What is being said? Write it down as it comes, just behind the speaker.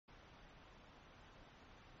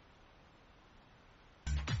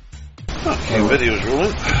Okay, video's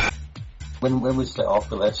rolling. When we set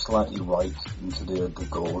off, we left slightly right into the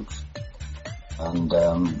gorge, and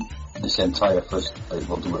this entire first bit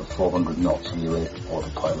we'll do at 400 knots on your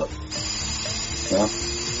autopilot. Yeah?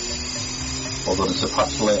 Although there's a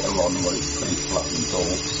patch later on where it's pretty flat and dull,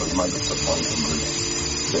 so you might get to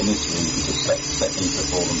 500. But initially you can just set things at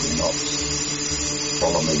 400 knots.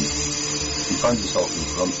 Follow me. If you find yourself in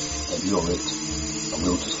front, then you're it, and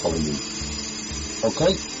we'll just follow you.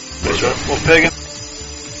 Okay? Yes, sir. What's pegging?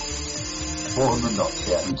 400 knots,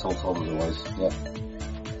 yeah, until told otherwise, yeah.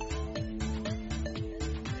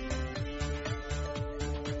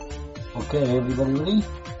 Okay, everybody ready?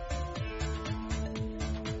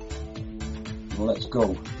 Let's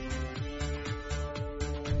go.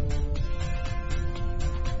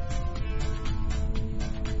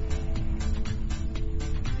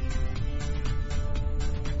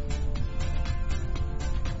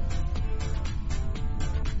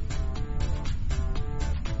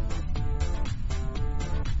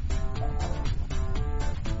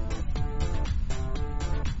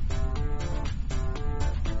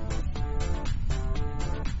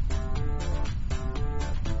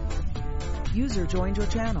 User joined your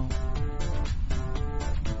channel.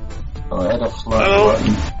 I'll head off slightly right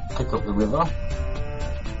and pick up the river.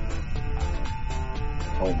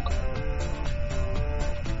 Hold.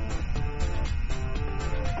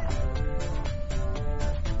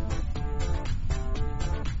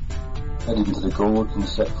 Heading into the gorge and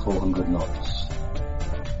set 400 knots.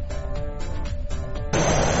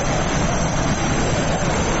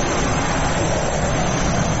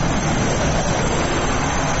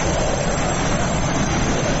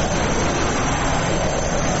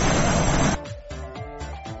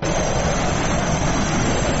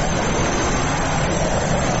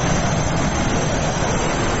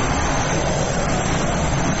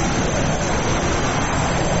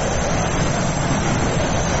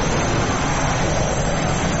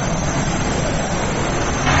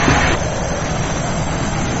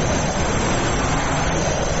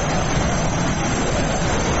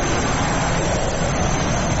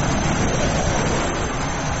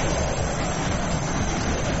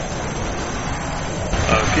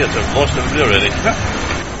 Yes, I've lost everybody already.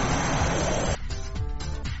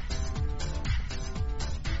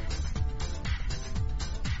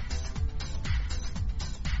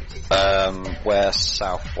 Where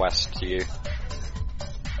southwest to you? I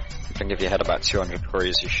think if you head about 200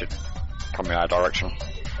 degrees, you should come in our direction.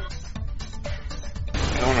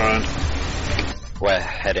 Going around. We're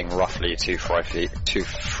heading roughly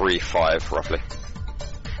 235 roughly.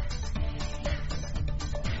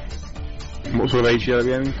 What sort of AGL are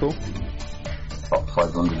we aiming for? About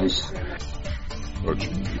 500-ish.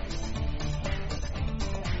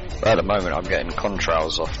 At the moment I'm getting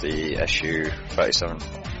contrails off the SU-37.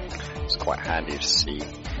 It's quite handy to see.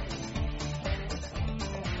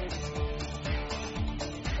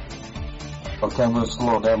 Okay, I'm going to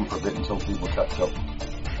slow down for a bit until people catch up.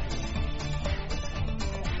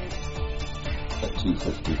 At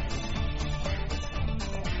 250.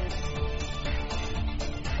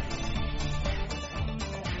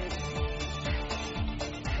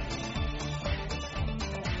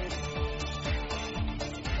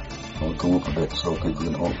 I'll go up a bit so people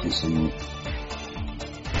can hopefully see me.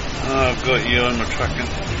 I've got you on the tracking.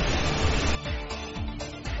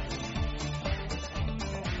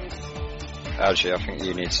 Actually, I think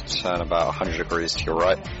you need to turn about 100 degrees to your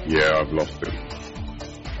right. Yeah, I've lost it.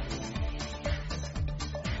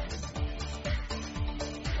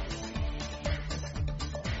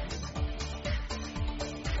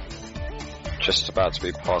 Just about to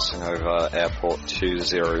be passing over airport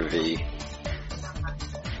 20V.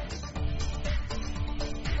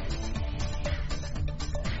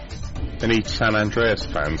 Any San Andreas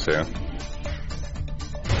fans here?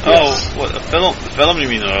 Yes. Oh, what, the film you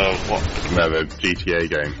mean, or what? No, the GTA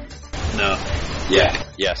game. No. Yeah,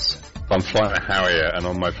 yes. I'm flying a Harrier, and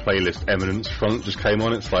on my playlist, Eminence Front just came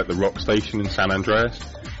on. It's like the rock station in San Andreas.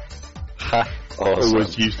 Ha! I Awesome.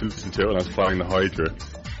 always used to listen to it when I was flying the Hydra.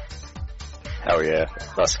 Hell yeah,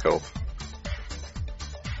 that's cool.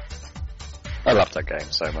 I love that game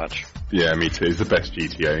so much. Yeah, me too. It's the best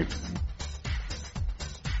GTA.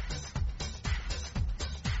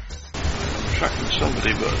 I'm tracking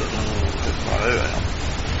somebody, but I don't know how far out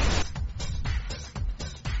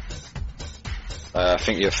I am. I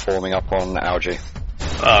think you're forming up on Algae.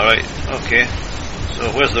 Ah, right, okay.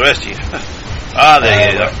 So where's the rest of you? Ah,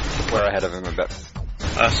 there you are. We're ahead of him a bit.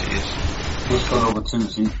 I see you. Just gone over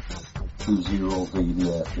 20V, the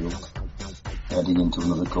airfield, heading into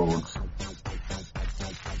another gorge.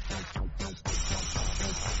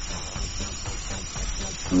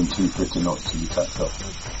 doing 250 knots till you catch up.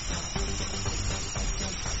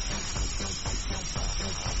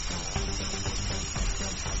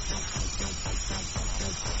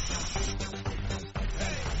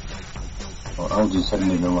 Well, Alga's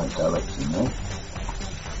heading in the right direction now.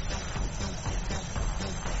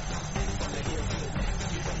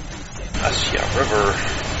 That's your river.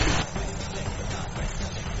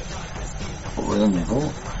 But we're in the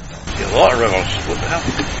boat. See a lot of rivers. What the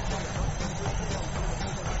hell?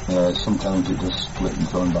 Sometimes it does split and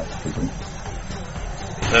turn back quickly.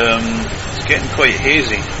 It's getting quite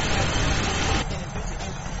hazy.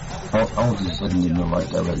 Alga's heading in the right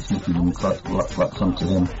direction if you can latch onto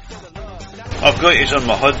him. I've got his on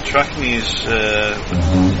my HUD, tracking his,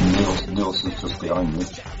 Nielsen's just behind me.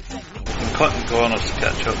 I'm cutting corners to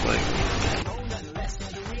catch up, like.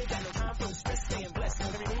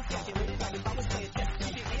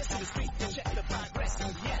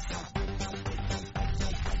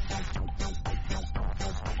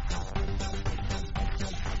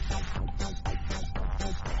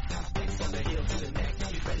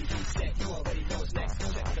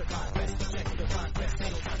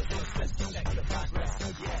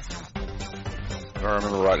 If I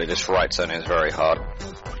remember rightly, this right turn is very hard.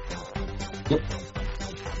 Yep.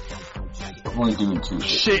 I'm only doing 2.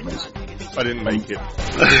 Shit! I didn't make it.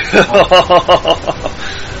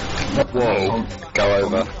 Whoa, go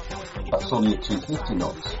over. That's only at 250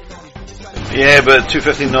 knots. Yeah, but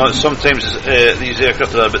 250 knots, sometimes these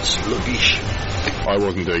aircraft are a bit sluggish. I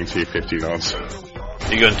wasn't doing 250 knots.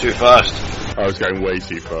 You're going too fast. I was going way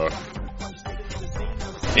too fast.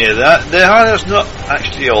 Yeah, the harder's not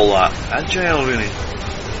actually all that agile, really.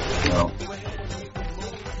 No.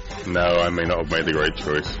 No, I may not have made the right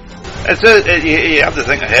choice. You have to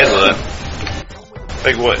think ahead with it.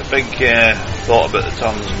 Big thought about the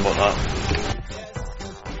turns and whatnot.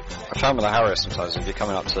 I found with the Harrier sometimes if you're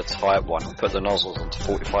coming up to the tight one, put the nozzles into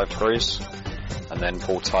 45 degrees and then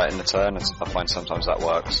pull tight in the turn, and I find sometimes that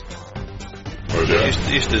works. Oh, I yeah.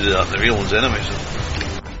 used to do that in the real ones anyway, so.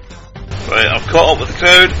 Right, I've caught up with the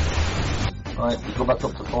crowd. Right, we go back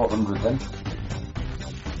up to 400 then.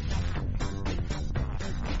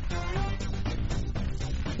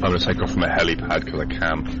 I'm going to take off from a helipad because I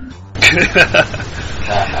can.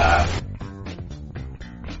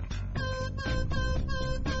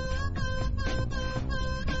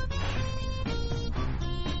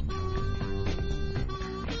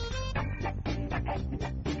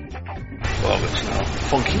 Well, it's now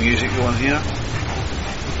funky music going here.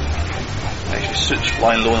 Actually suits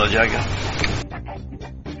flying low on a Jagger.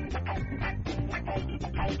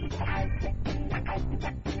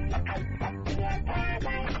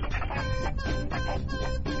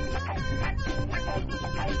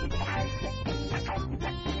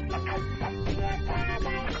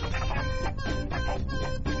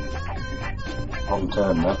 Wrong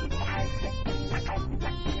turn now.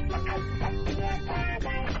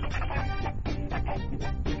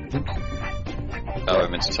 Oh, I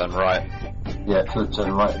meant to turn right. Yeah, should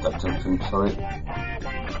turn right at that junction, sorry.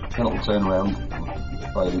 Then it'll turn round.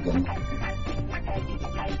 Try it again.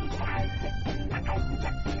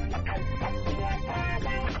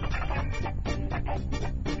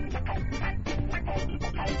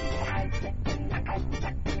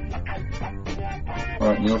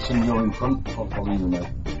 Alright, Nielsen, you're in front. I'll follow you now.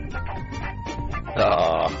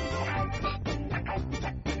 Ah.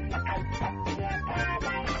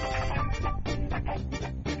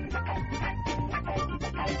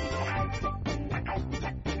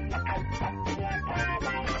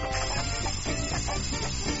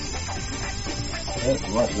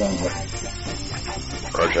 Right round it.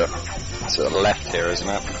 Roger. To the left here, isn't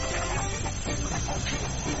it?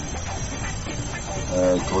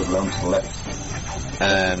 It goes round to the left.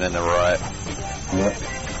 And then the right. Yeah.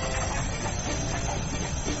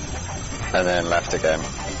 And then left again.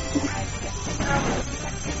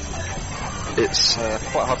 It's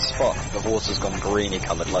quite hard to spot. The water's gone greeny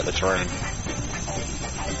coloured like the drone.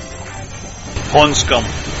 Pond scum.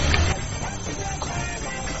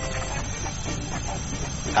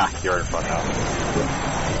 Ah, you're in front now.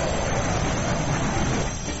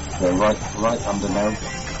 Yeah, right under now.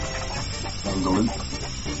 Down the loop.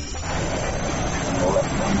 And the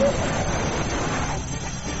left under.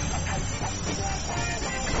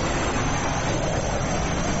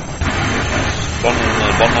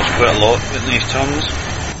 Burner's quite a lot in these turns.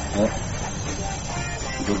 Yeah.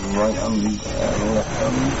 Good right hand, left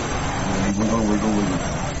hand. And wiggle.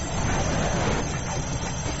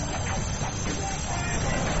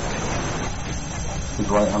 Good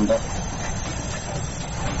right hander.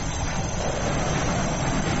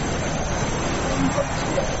 And back to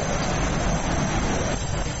left.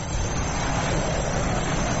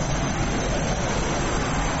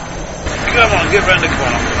 get round the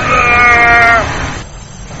corner.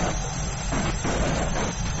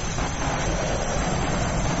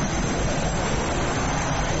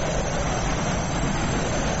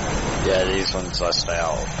 Yeah, these ones I stay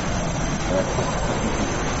out of.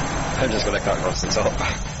 I'm just gonna cut across the top.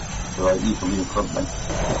 Right, you can be in front then.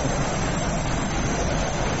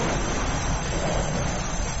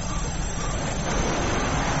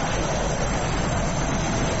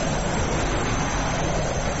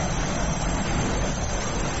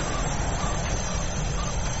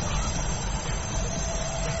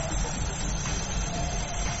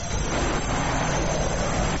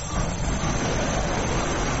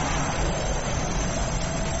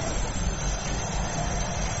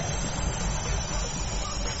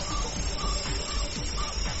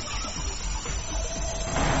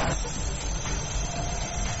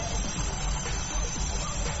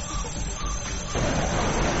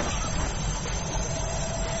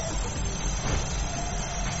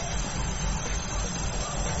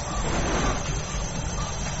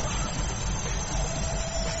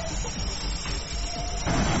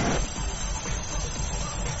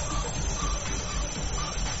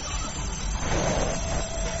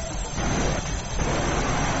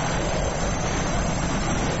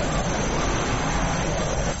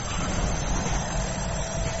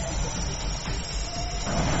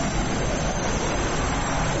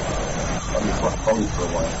 Volley for a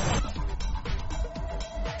while.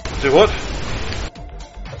 Do what?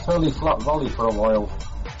 A fairly flat volley for a while.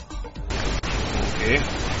 Okay.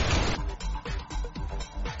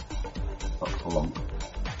 Not for long.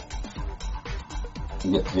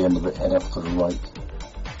 You get to the end of it, head up to the right.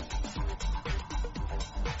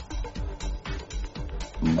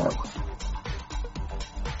 No.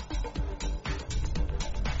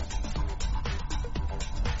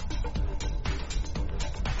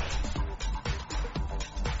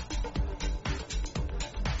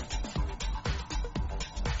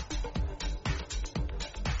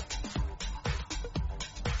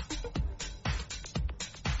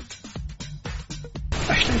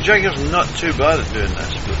 Actually, Jagger's not too bad at doing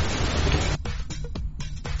this, but...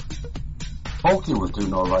 Porky was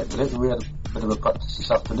doing alright with it. We had a bit of a practice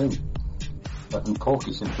this afternoon. And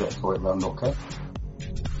Porky seemed to throw it around okay.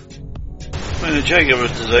 I mean, the Jagger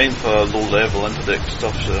was designed for low-level interdict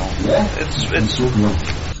stuff, so... Yeah. It's should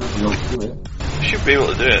be able to do it. should be able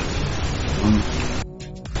to do it. Mm.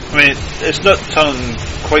 I mean, it's not turning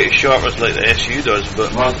quite as sharp as like the SU does,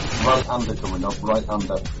 but... Right-hander coming up,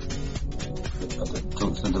 right-hander. At the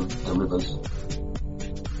junction of the rivers.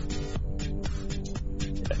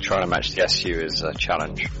 Yeah, trying to match the SU is a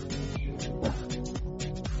challenge.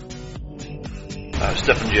 It's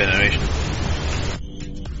different generation.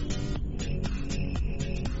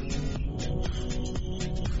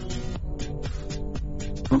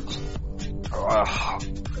 Oops.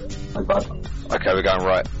 My bad. Okay, we're going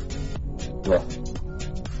right. Yeah.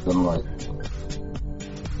 Done right.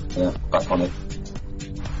 Yeah, back on it.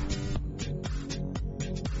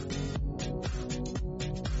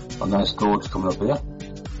 A nice gorge coming up here.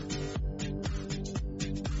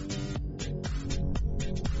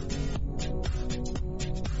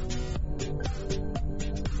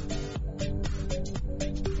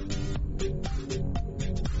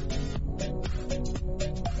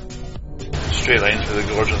 Straight line through the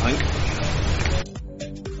gorge, I think.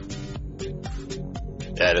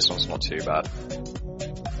 Yeah, this one's not too bad.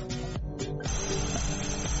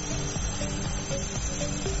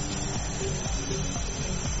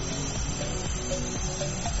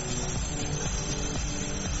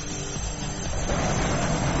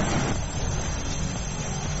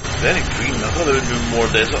 Very green, I thought there would be more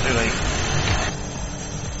desert, like.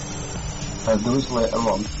 There is later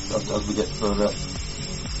on, as we get further,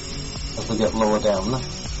 as we get lower down.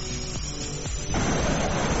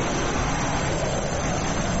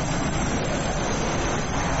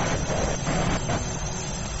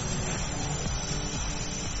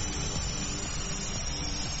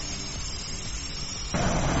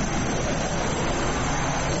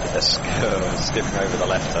 Let's go, skipping over the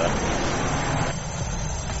left there.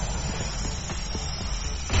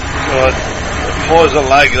 God, pause or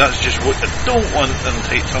lag, that's just what I don't want in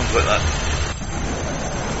tight tunnels like that.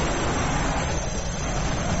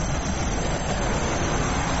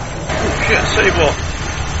 Oh shit, sidewalk.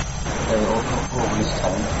 Over this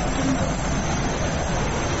town.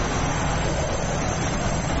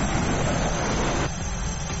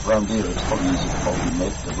 Around here it's probably easy to probably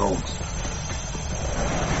make the roads.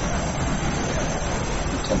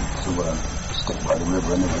 We tend to stick by the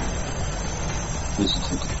river anyway.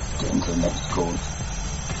 Basically to get into the next gorge.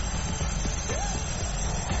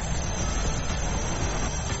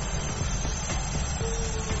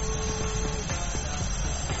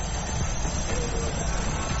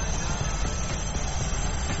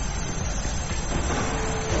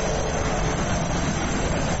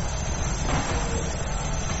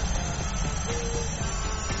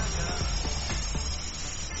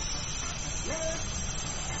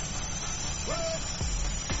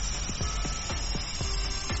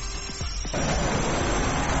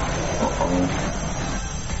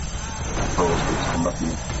 Those bits come back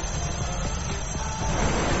in.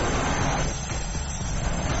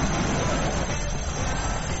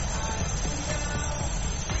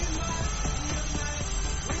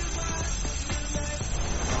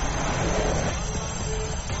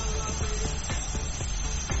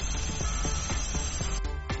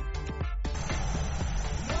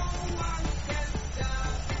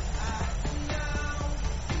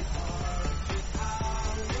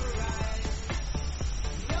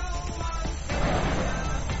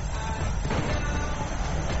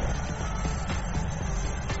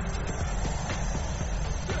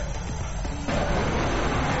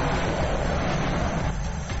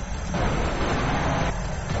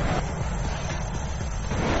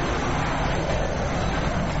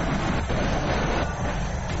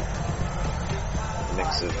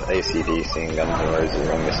 Of ACDC and Guns N' Roses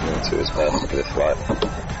I'm listening to as well for this flight.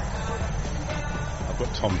 I've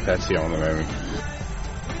got Tom Petty on at the moment.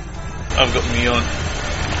 I've got me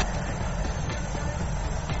on.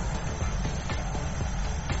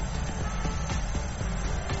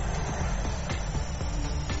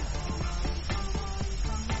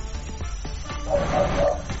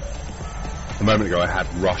 A moment ago I had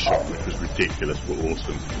Rush on, which was ridiculous but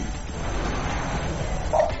awesome.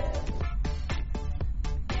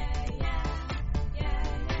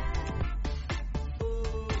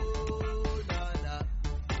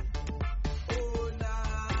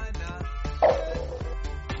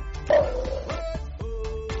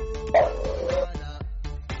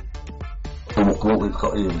 What we've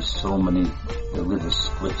got here is so many, the river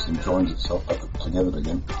splits and joins itself back up together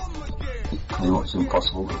again. It's pretty much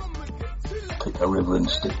impossible to pick a river and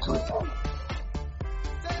stick to it.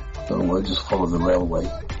 So we'll just follow the railway.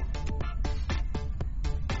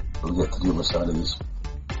 We'll get to the other side of this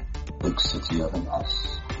big city, I think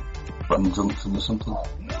it's Grand Junction or something.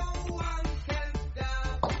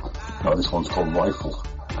 No, this one's called Rifle.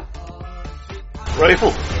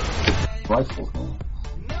 Rifle? Rifle, yeah.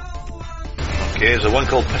 Okay, is there one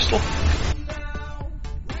called Pistol?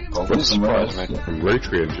 Oh, Wouldn't surprise me. yeah. A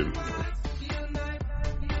rotary engine.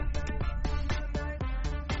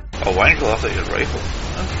 Oh, Wangle, I thought you had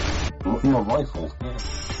Rifle. No, Rifle, yeah.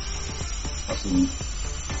 That's in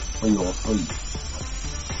 3 or 3.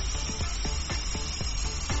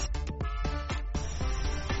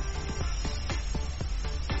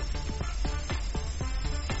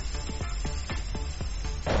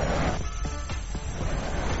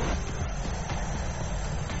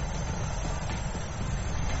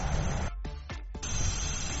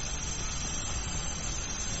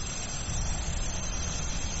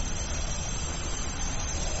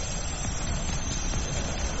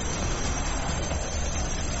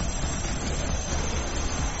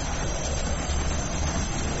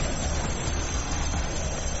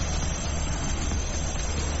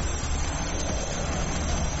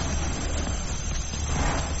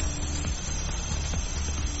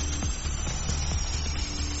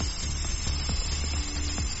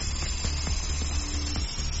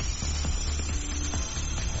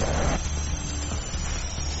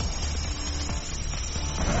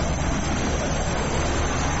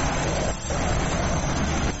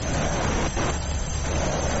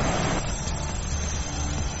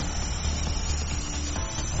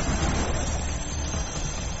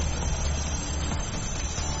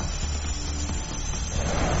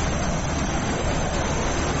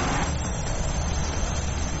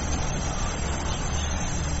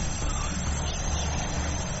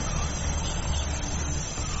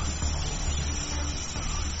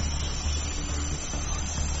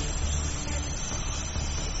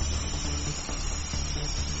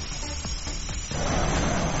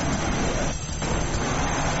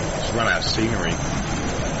 Run out of scenery.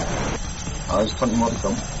 There's plenty more to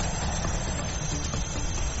come.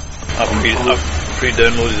 I've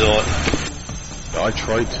pre-downloaded all it. I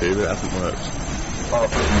tried to, but it hasn't worked.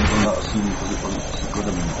 I've run out of scenery because it wasn't so good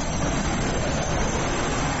anymore.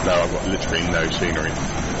 No, I've got literally no scenery.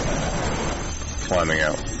 Climbing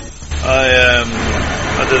out.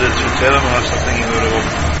 I did it through Telemast, I think you know it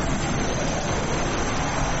all.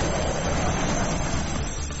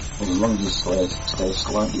 Well, as long as you stay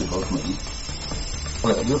slightly above me.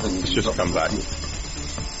 Well, the other thing is... It's just come back. If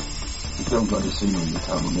you haven't got any scenery, you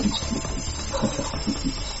can't run into anything.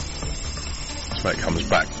 So when it comes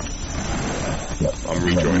back, Yep. I'm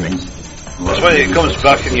rejoining. That's when it comes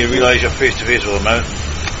back and you realise you're face to face with a mountain.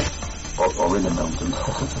 Or in a mountain.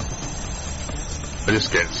 I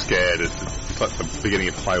just get scared. It's like the beginning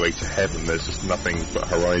of Highway to Heaven. There's just nothing but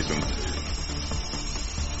horizon.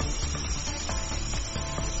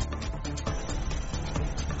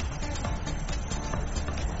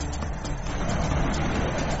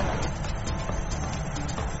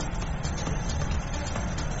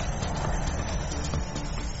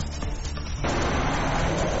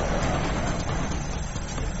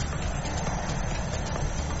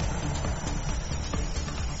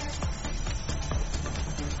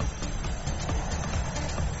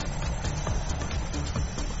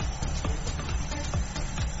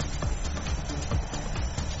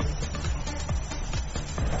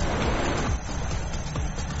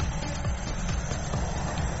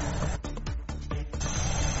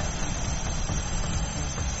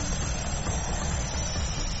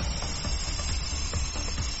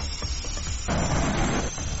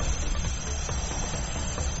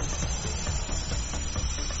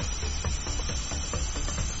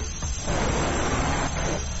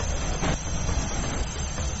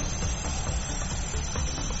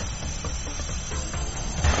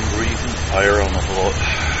 higher on the float.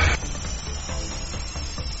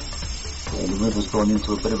 Yeah, the river's going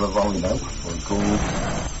into a bit of a valley now, or gold,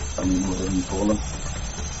 I mean, whatever you call them.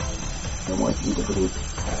 They might need a bit of...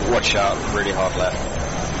 Watch out, really hard left.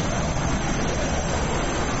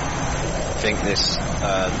 I think this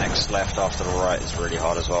next left after the right is really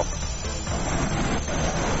hard as well.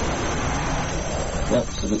 Yeah,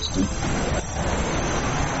 it's a bit steep.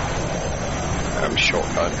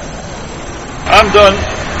 Shortcut. I'm done.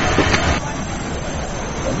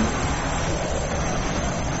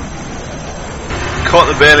 Caught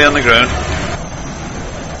the belly on the ground.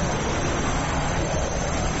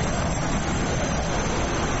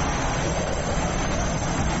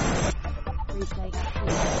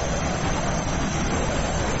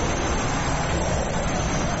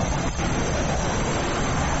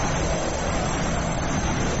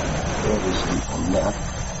 Very steep on there.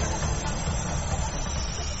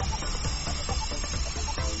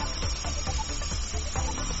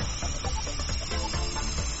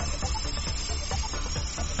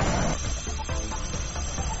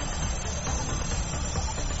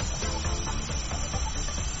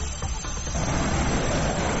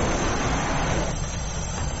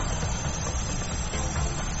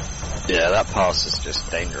 Yeah, that pass is just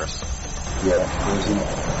dangerous. Yeah, isn't it?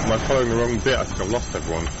 Am I following the wrong bit? I think I've lost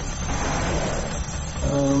everyone.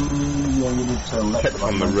 Yeah, you need to turn left. Kept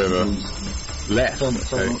on the river. Left, Turn,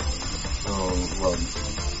 okay. oh, well,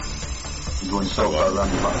 you're going so far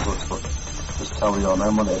around, you might as well just carry on.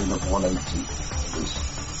 I'm on an aim of 180.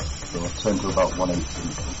 So I'll turn to about 180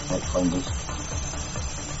 and might find us.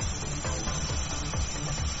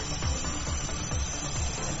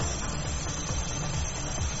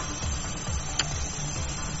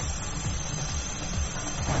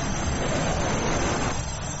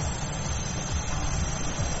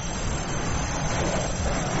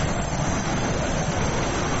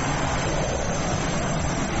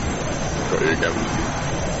 Got you again.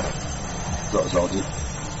 Got us all, dude.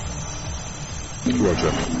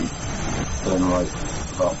 Roger. Turn right,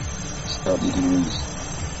 about 30 degrees.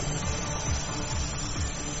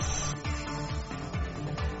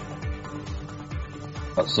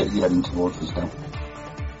 That's it, you're heading towards us now.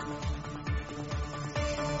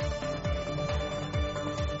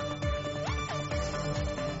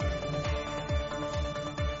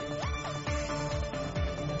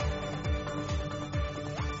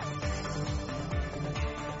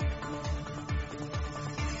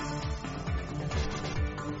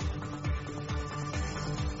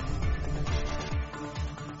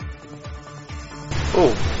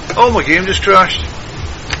 Oh, my game just crashed.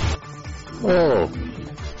 Oh.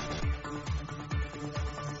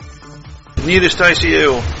 Nearest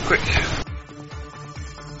ICU, quick.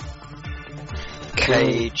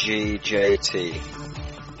 KGJT.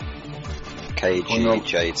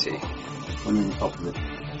 KGJT. On the top of it.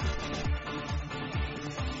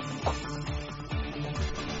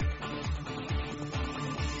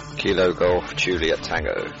 Kilo Golf Juliet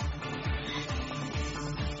Tango.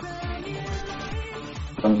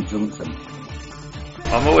 On the junction.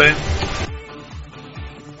 On my way.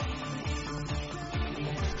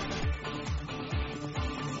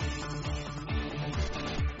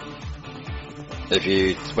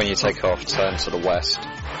 When you take off, turn to the west,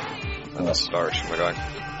 and that's the direction we're going.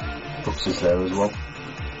 Brooks is there as well.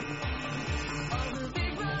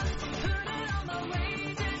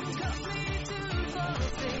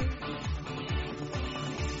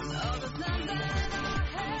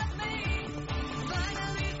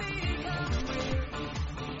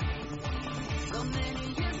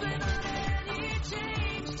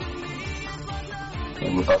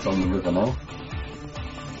 Okay, we're back on the river now.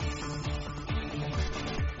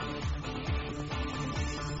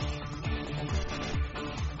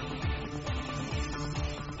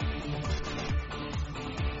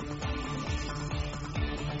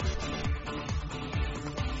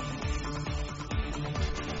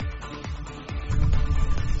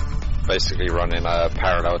 Basically running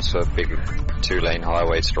parallel to a big 2-lane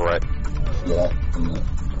highway to the right. Yeah,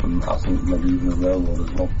 and I think maybe even a railroad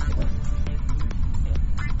as well.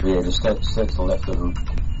 Yeah, just stay to the left of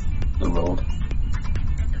the road.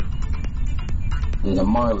 In a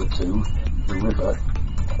mile or two, the river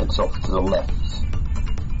heads off to the left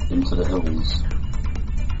into the hills.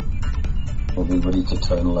 We'll be ready to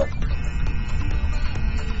turn left.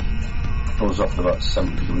 Goes off at about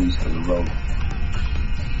 70 degrees to the road.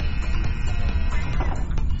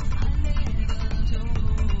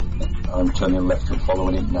 I'm turning left and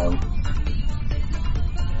following it now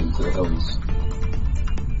into the hills.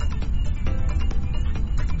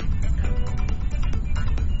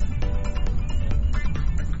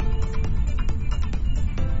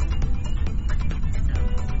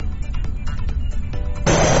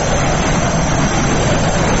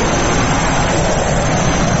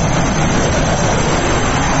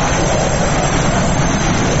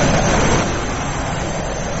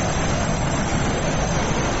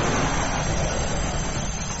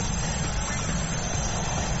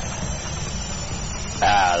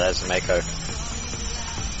 There's a Mako.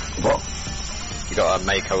 What? You got a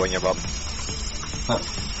Mako on your bum.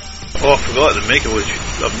 Oh, I forgot the Mako, which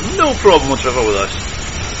I have no problem whatsoever with us.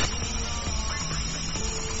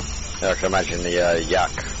 Yeah, I can imagine the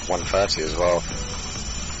Yak 130 as well.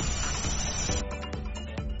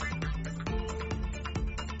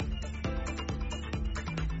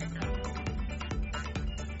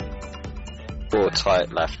 Oh,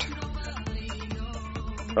 tight left.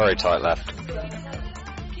 Very tight left.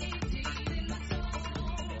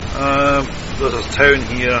 There's a town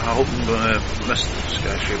here. I hope I'm going to miss the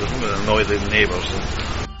sky scraper. I'm going to annoy the neighbours.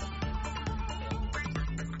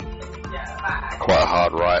 Quite a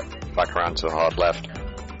hard right, back around to a hard left.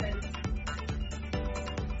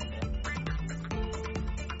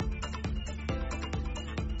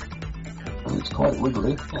 It's quite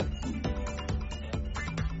wiggly.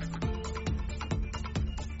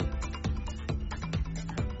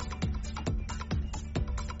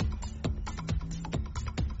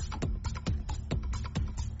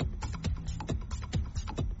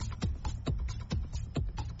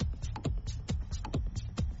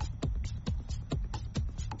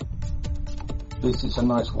 It's a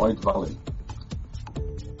nice wide valley.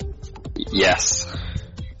 Yes.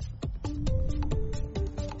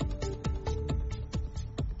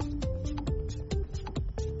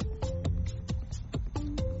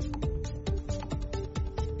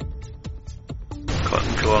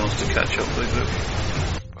 Cutting kilometers to catch up with the group.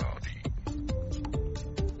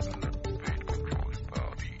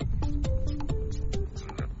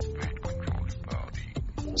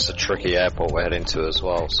 It's a tricky airport we're heading to as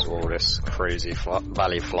well, so all this crazy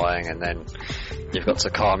valley flying, and then you've got to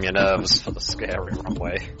calm your nerves for the scary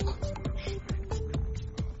runway.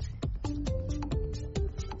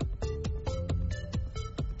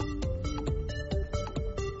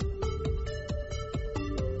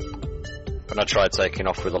 When I tried taking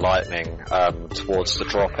off with the Lightning towards the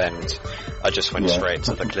drop end, I just went straight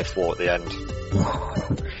to the cliff wall at the end.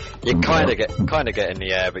 You kind of get in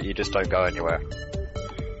the air, but you just don't go anywhere.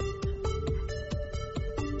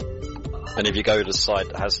 And if you go to the side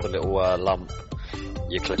that has the little lump,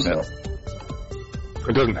 you clip it.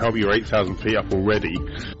 It doesn't help you're 8,000 feet up already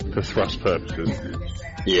for thrust purposes.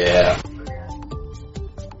 Yeah.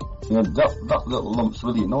 You know, that little lump's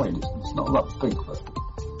really annoying. It's not that big, but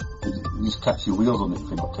you just catch your wheels on it if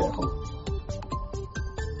you're not careful.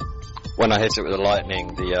 When I hit it with the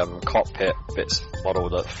Lightning, the cockpit bits model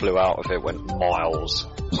that flew out of it went miles.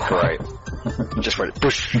 It was great. It just went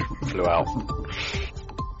push, flew out.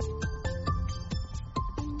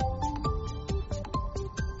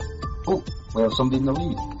 Oh, we have somebody in the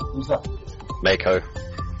lead. Who's that? Mako.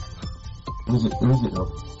 Who is it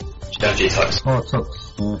though? Tux. Oh, Tux,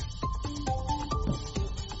 yeah.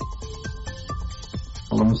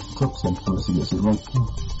 Well, Mr. Tux then, unless he gets it wrong.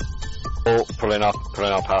 Oh, pulling up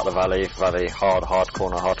out of the valley, hard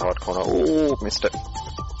corner. Oh, missed it.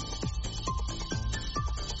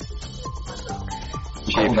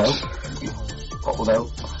 Bottled out.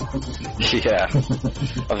 Yeah.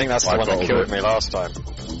 I think that's the one that killed me last time.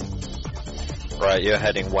 Right, you're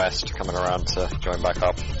heading west, coming around to join back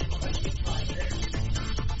up.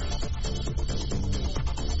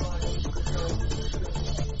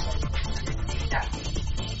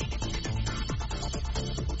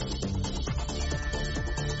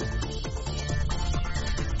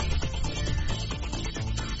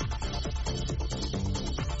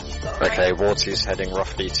 Okay, water's heading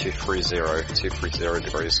roughly 230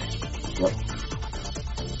 degrees. Yep.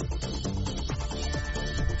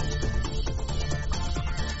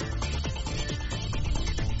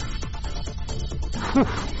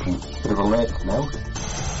 Bit of a lake now.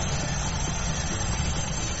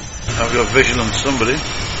 I've got vision on somebody.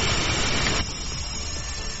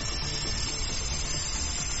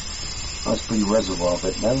 Nice pretty reservoir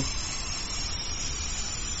bit now.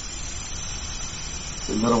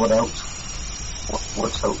 So you gotta watch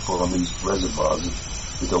out for on these reservoirs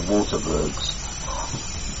with the water bergs.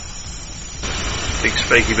 Big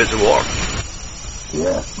spiky bits of water.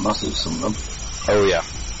 Yeah, massive some of them. Oh yeah.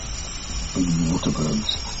 Big water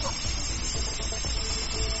bergs.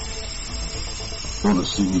 All the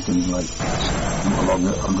sea you can like swim along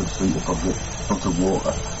at 100 feet above the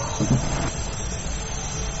water.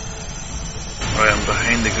 I am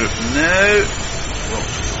behind the group now. Well,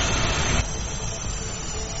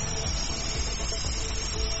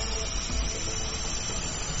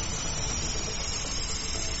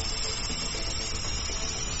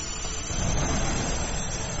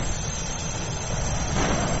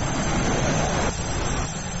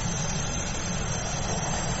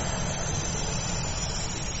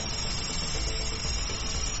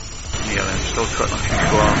 still cutting a few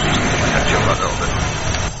corners just to catch up a little bit.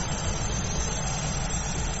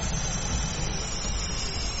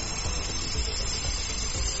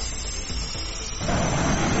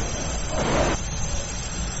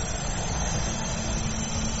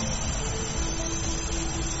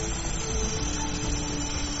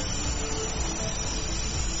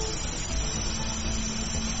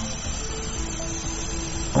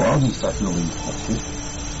 Definitely, actually.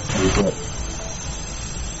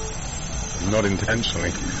 Not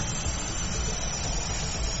intentionally.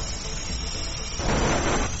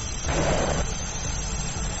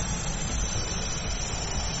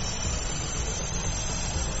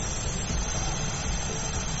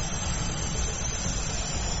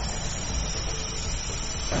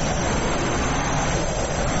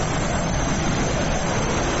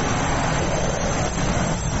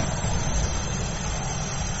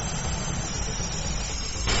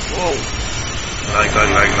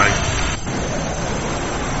 Lag.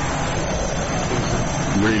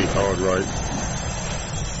 Really hard right.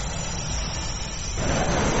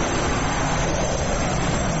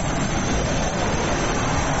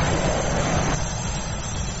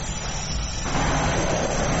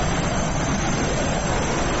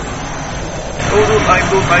 Oh, don't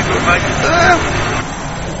lag.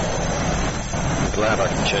 I'm glad I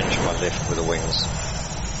can change my lift with the wings.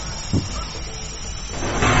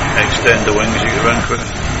 Extend the wings, you can run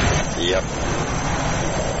quicker. Yep.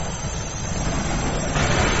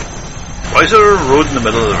 Why is there a road in the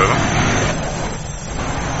middle of the river?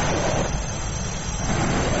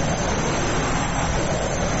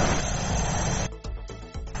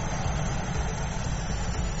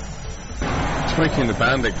 It's making the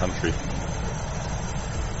bandit country.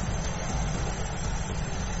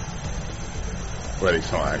 Well,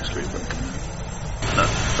 it's not actually, but No,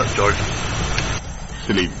 it's not Georgia.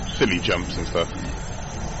 silly jumps and stuff.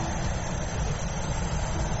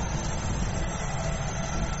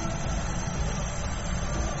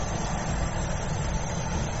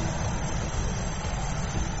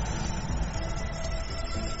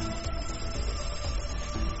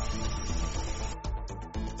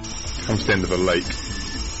 Comes to the end of a lake.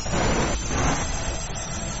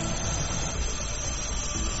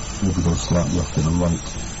 Maybe go slightly off to the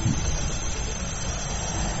right.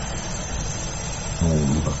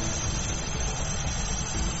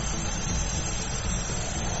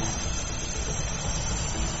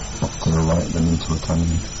 Off to the right, then into a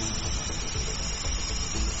canyon.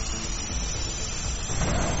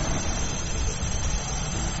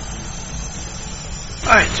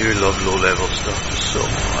 I do love low level stuff, it's so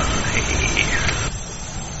fun.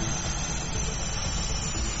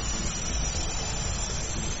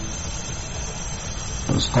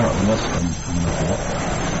 I'll start on this one and look at it.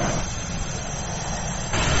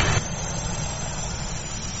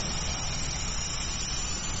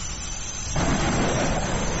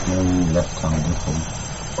 No left-handed hold,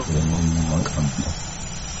 then on right-handed.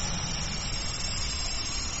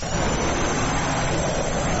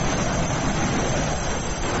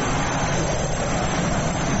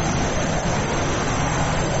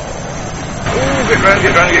 Get round.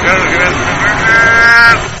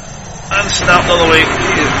 And snapped all the way.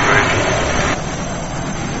 Jesus Christ.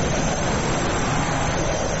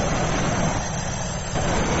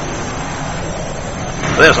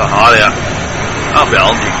 There's a Harrier. I'll be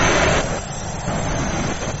algae.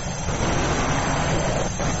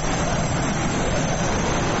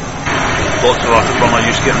 Lots of after bomber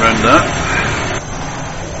use getting around that.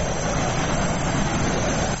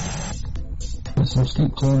 There's some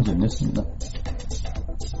steep turns in this, isn't there?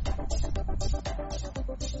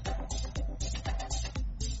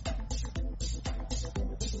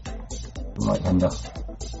 Right hander.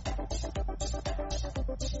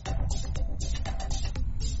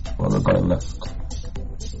 Well, I've got it left.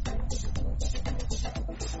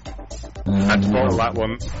 Had to bottle that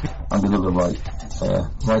one. And the other right.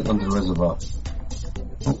 Right under the reservoir.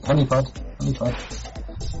 Oh, helipad.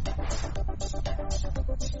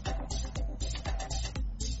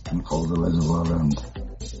 And follow the reservoir around.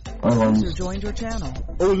 User joined your channel.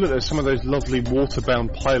 Oh look, there's some of those lovely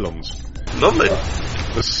water-bound pylons. Lovely.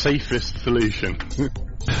 The safest solution.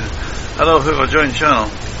 Hello, who have I joined channel?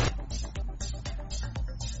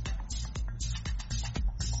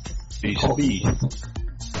 He's a me.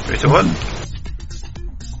 Wait a what?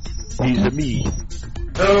 He's a me.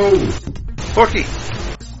 Oh! Porky.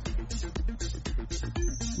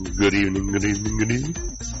 Good evening.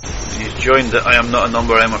 He's joined the I am not a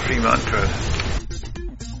number, I'm a free man crowd.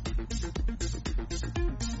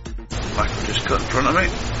 Michael just cut in front of me.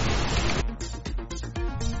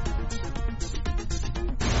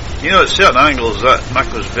 You know, at certain angles, that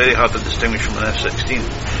macro is very hard to distinguish from an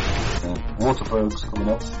F-16. Waterberg's coming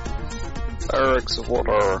up. Bergs of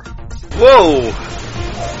water. Whoa!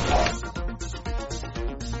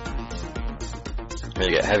 When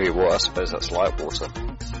you get heavy water, I suppose that's light water. So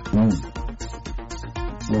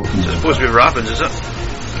it's supposed to be rapids, is it?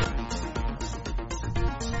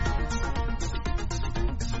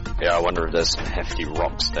 Yeah, I wonder if there's some hefty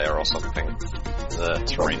rocks there or something. The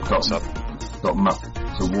terrain picks up. Got mapped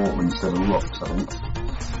to water instead of rocks, I think.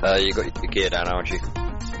 You got your gear down, haven't you?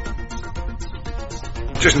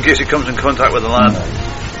 Just in case it comes in contact with the land.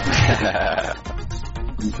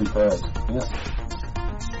 Be prepared, yeah.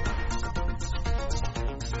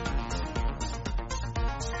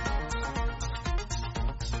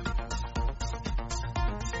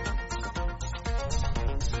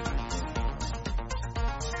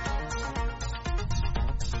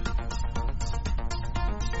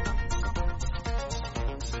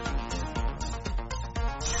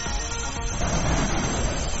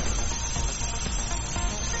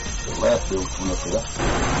 Airfield coming up here,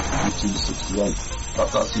 UT68.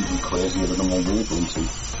 That's even crazier than the one we're going to.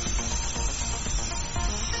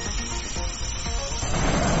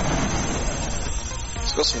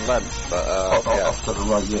 It's got some length, but yeah. Off to the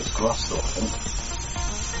right, yeah, it's grass though, I think.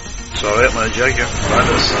 Sorry, I'm gonna jag you.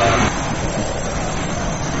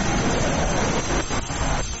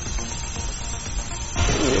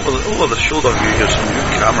 Over the shoulder view, here's some new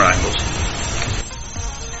camera angles.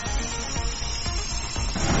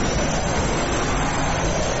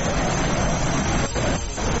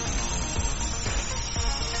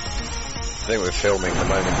 I think we're filming the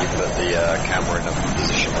moment you put the camera in a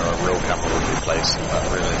position where a real camera would be placed, and that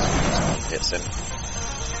really hits in.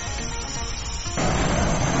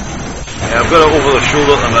 Yeah, I've got it over the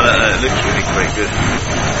shoulder at the minute and it looks really quite good.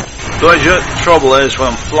 The trouble is, when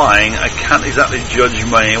I'm flying, I can't exactly judge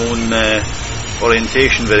my own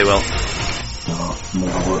orientation very well. No,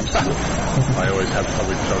 never works. I always have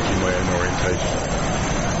trouble judging my own orientation.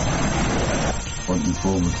 Pointing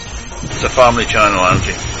forward. It's a family channel,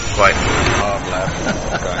 Angie. Quite. Hard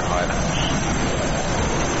left, going high.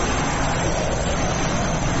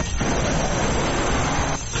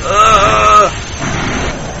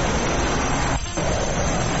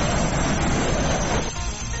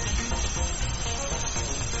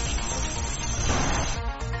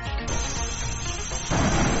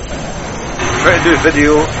 Try to do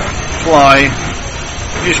video, fly,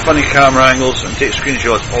 use funny camera angles and take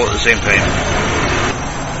screenshots all at the same time.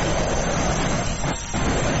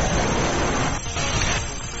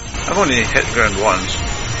 I've only hit the ground once.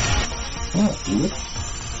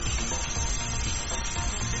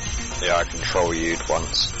 Yeah, I control U'd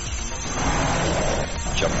once.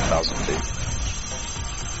 Jumped 1,000 feet.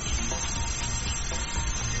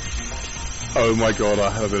 Oh my god,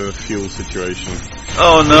 I had a bit of a fuel situation.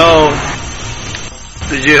 Oh no!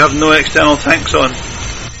 Did you have no external tanks on?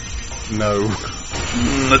 No.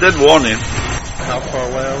 I did warn you. How far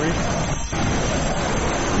away are we?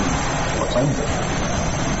 What time is it?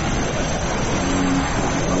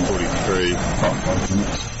 43. About 5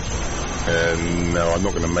 minutes. No, I'm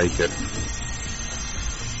not going to make it.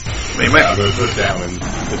 You might. I'm going to put down and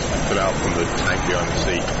just put out from the tank behind the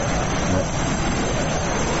seat.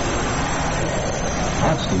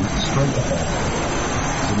 Actually, straight ahead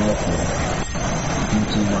is an airfield.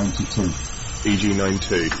 UT92.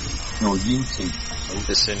 EG92. No, UT.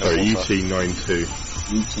 It's in the Sorry, water. UT92.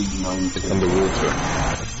 UT92. It's underwater.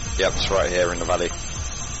 Yep, it's right here in the valley.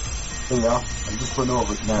 Here we are. I'm just going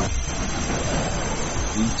over it now.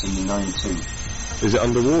 UT92. Is it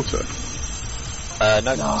underwater?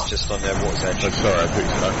 No, Nah. it's just on the water's edge. Oh, sorry, I picked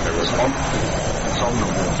it up. Okay, It's right. on the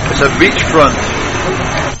water. It's a beachfront.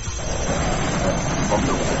 On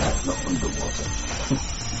the water, not underwater.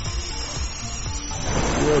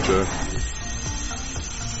 Roger.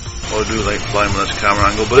 Oh, I do like flying with this camera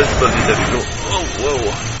angle, but it's bloody difficult. Oh,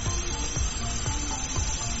 whoa.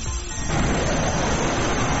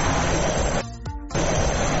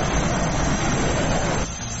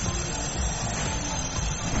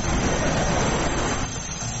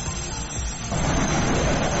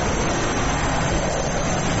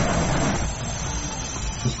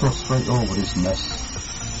 Just go straight over this mess.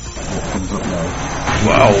 What comes up now?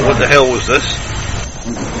 Wow, what the hell was this? If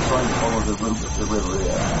you try and follow the route of the river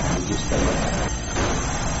here, you just kind of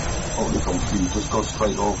totally confused. Just go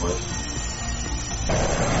straight over it.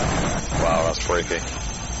 Wow, that's freaky.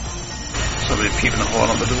 Somebody peeping a horn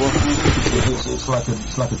up the door. It's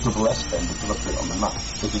like a double S bend if you look at it on the map.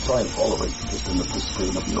 If you try and follow it, you just end up just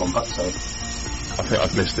screwing up your own backside. I think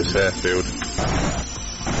I've missed this airfield.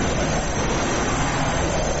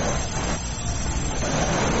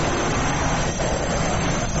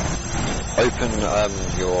 Open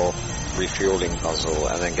your refueling nozzle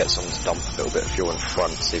and then get someone to dump a little bit of fuel in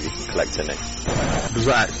front, see if you can collect any. Does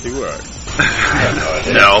that actually work?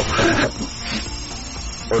 No.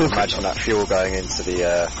 Or imagine that fuel going into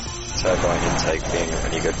the turbine intake being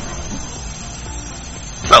any good.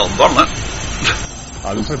 Well, burn it.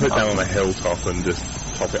 I'm just going to put it down on a hilltop and just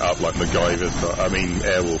top it up like MacGyver style,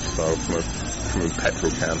 Airwolf style from a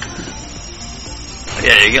petrol can.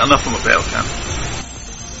 Yeah, you get enough from a petrol can.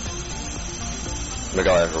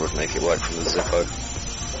 MacGyver would make it work from the Zippo.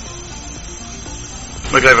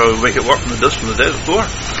 MacGyver would make it work from the dust from the desert floor.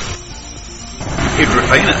 He'd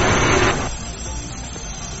refine it.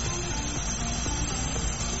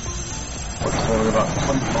 So we're about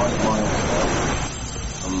 25 miles now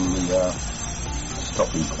from the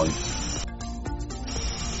stopping point.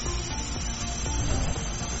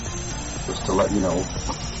 Just to let you know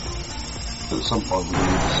that at some point we're going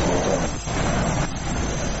to need to slow down.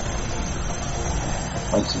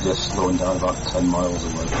 I'd suggest slowing down about 10 miles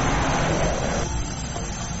away.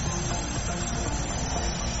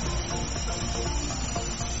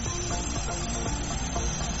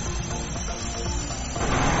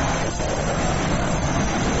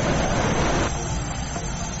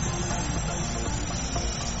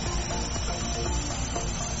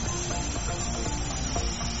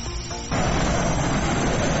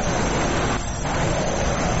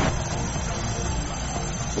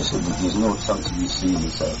 There's no chance of you seeing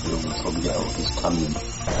this airfield until we get out of this canyon. But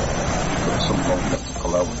at some point we have to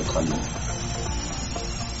pull out of the canyon.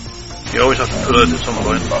 You always have to pull out at some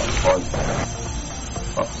point.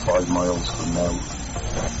 About 5 miles from now.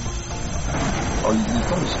 Oh, you've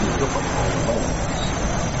got to sneak up on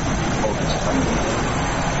all this canyon.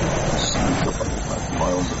 Just sneak up on it 5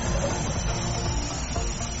 miles of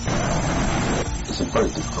It's a very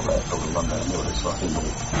difficult airfield to run there anyway, so I think we'll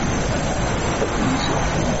get the easy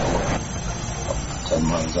option up 10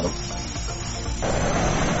 miles out.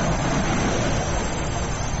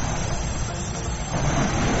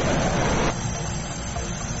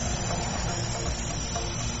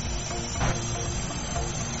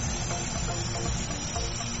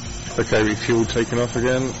 Okay, refuel taken off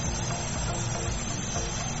again.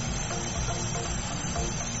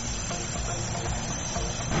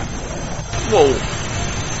 Whoa.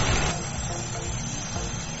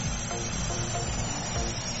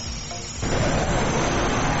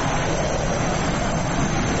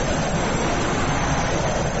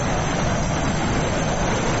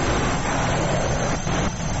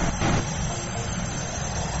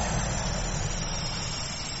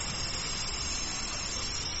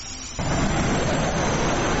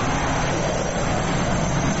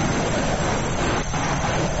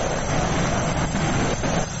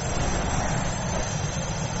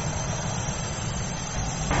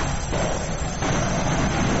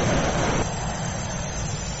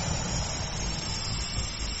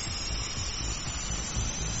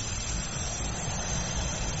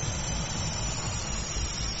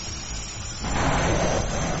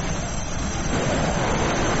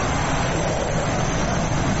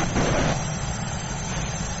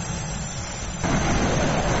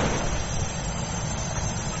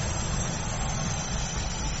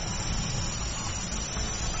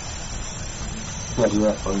 The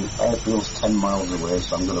airfield's 10 miles away,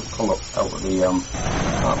 so I'm going to pull up out of the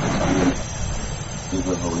canyon. Give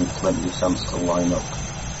everyone plenty of chance to line up.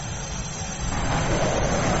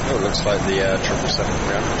 Oh, it looks like the 777-300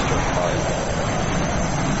 just fine.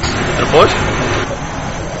 The what?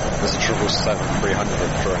 There's a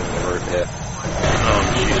 777-300 during the route here. Oh,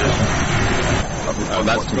 Jesus. Oh,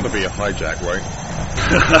 that's going to be a hijack, right?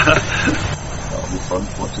 That'll be fun,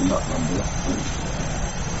 watching that number.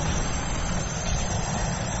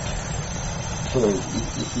 So,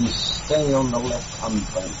 if you stay on the left-hand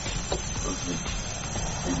bank of the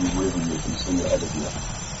river, you can see ahead of you.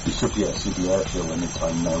 You should be able to see the airfield any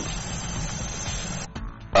time now.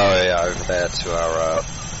 Oh yeah, over there to our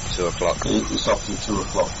 2 o'clock. It's off to 2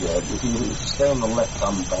 o'clock, yeah. If you stay on the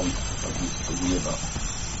left-hand bank of the river.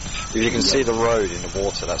 If you can see the road in the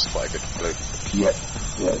water, that's quite a good clue. Yeah,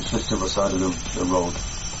 it's just the other side of the road.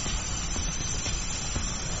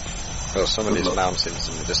 Well, some of these mountains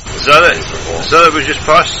in the distance. Is that it? Is that it we just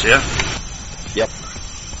passed, yeah? Yep.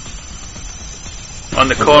 On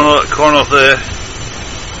the corner of the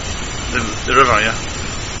river, yeah?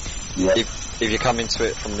 Yeah. If you come into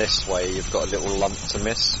it from this way, you've got a little lump to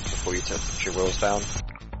miss before you put your wheels down.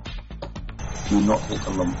 Do not hit the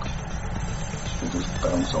lump. You just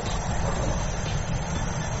bounce off.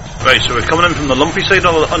 Right, so we're coming in from the lumpy side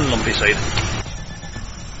or the unlumpy side?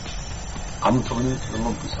 I'm coming into the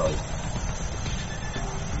lumpy side.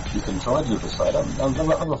 You can try the other side.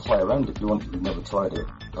 I'll have a fly around if you want. You've never tried it.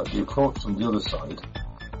 But the approach from the other side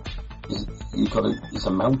is it's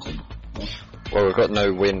a mountain. Yeah? Well, we've got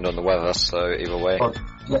no wind on the weather, so either way. But,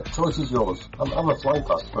 yeah, choice is yours. Have a fly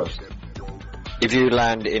past first. If you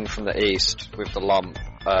land in from the east with the lump,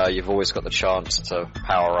 you've always got the chance to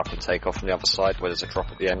power up and take off from the other side where there's a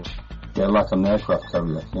drop at the end. Yeah, like an aircraft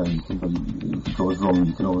carrier. You know, if it goes wrong,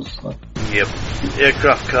 you can always fly. Yep.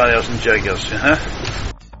 Aircraft carriers and Jaggers, huh?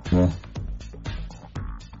 Yeah.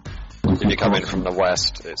 If you come in from the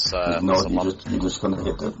west, it's no, you're just going to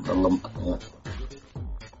hit the lump. Yeah.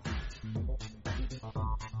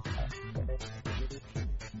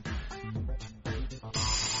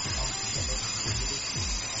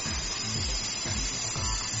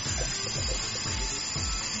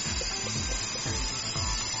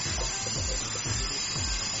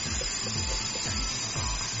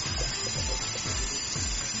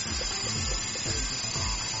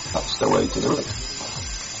 That's the way to do it.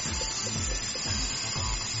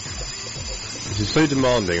 This is so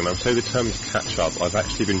demanding, and I'm so determined to catch up. I've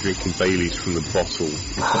actually been drinking Baileys from the bottle.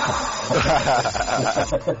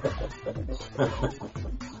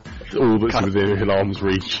 All that's within arm's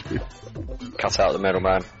reach. Cut out the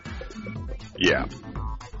middleman. Yeah.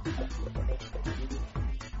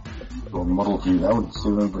 Go on model view now and see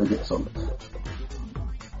where everybody gets on.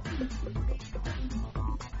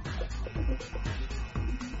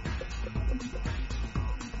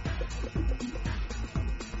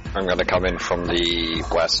 I'm going to come in from the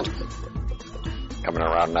west. Coming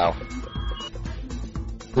around now.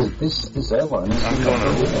 This airline is... I'm coming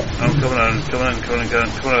around.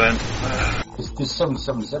 This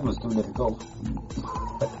 777 was doing it at golf.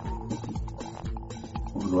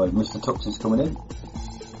 Right, Mr. Tux is coming in.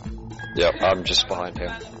 Yep, I'm just behind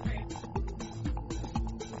him.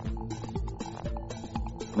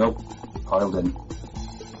 Nope, piled in.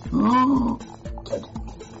 Ooh, dead.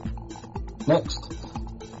 Next.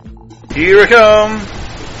 Here I come!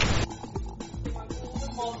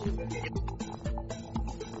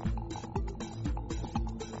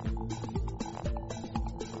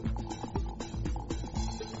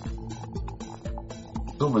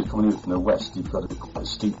 Somebody coming in from the west, you've got a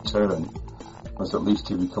steep turn. Whereas at least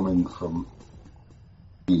he'll be coming from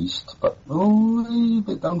the east, but only a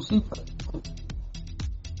bit down steeper.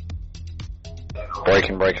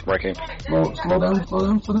 Braking. Slow down.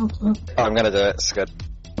 I'm going to do it, it's good.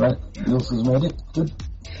 Right, Nielsen's made it. Good.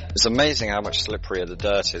 It's amazing how much slipperier the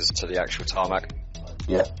dirt is to the actual tarmac.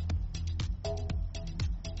 Yeah.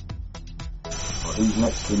 Well, who's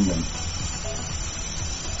next in then?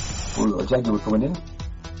 Oh, Jaguar coming in.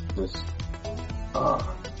 Yes.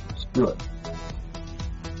 Stuart.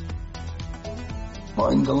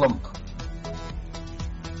 Mind the lump.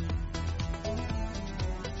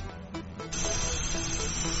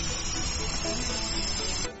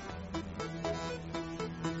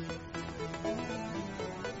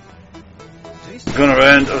 Going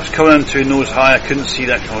around, I was coming into nose high, I couldn't see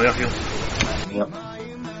that from airfield. Yep.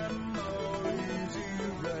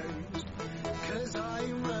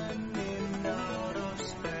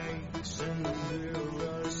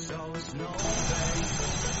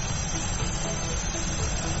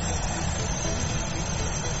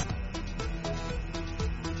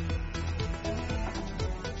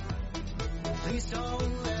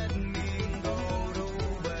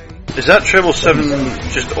 Is that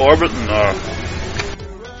 777 just orbiting, or...?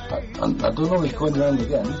 I don't know, he's going round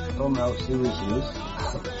again. I don't know how serious he is.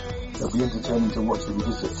 It'll be entertaining to watch him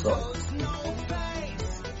just at try.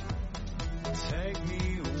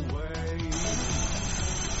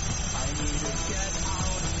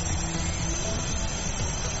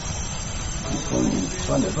 He's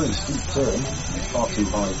trying a very steep turn. He's far too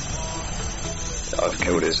high. I've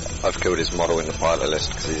killed his model in the pilot list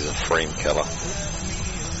because he's a frame killer.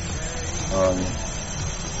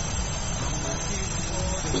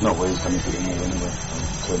 There's no way he's going to get in there anyway.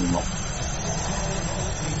 I'll turn him off.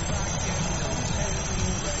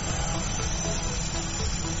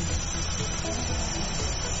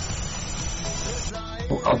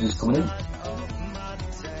 Oh, Algie's coming in.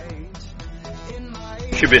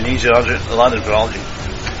 Should be an easy landing for Algie.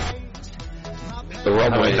 The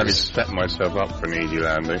runway has set myself up for an easy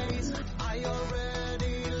landing.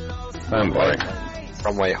 Stand by.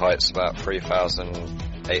 Runway height's about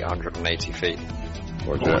 3,880 feet.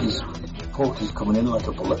 Porky's coming in like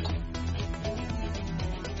a bullet.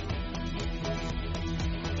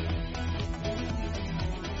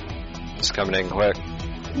 It's coming in quick.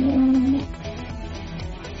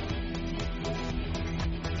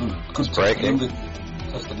 Good braking.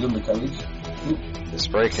 Test the undercarriage. It's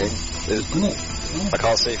braking. Isn't it? I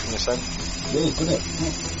can't see from this end. Yeah, he's done it.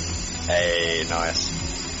 Hey, nice.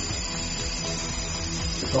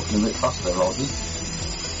 It's often a bit faster there, Rosie.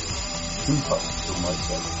 Too fast, some might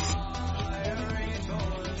say.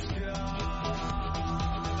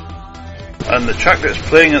 And the track that's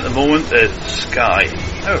playing at the moment is Sky.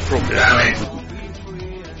 How appropriate.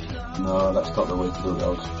 No, that's not the way to do it,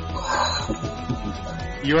 Oz.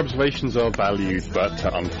 Your observations are valued, but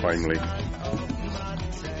untimely.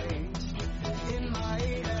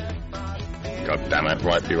 God damn it,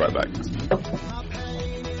 right, be right back.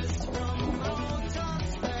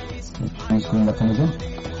 Can you screen that in again?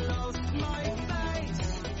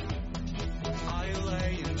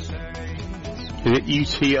 Is it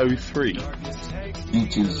UT03?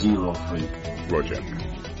 UT03. Roger.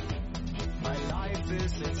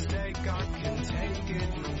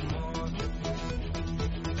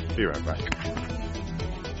 Be right back.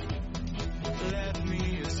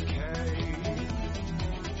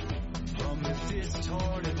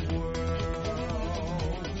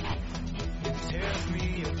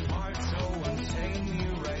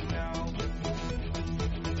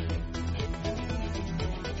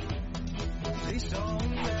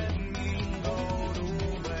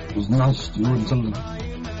 It was nice, Stu, until you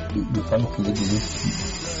fell off the edge of it.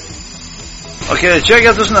 Okay, the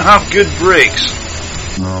Jaguar doesn't have good brakes.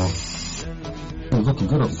 No. It was looking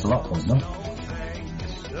good up to that point, no?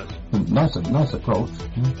 Nice approach.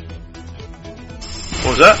 What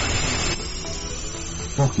was that?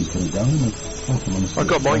 Forky's going down, isn't it? I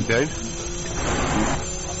got mine down.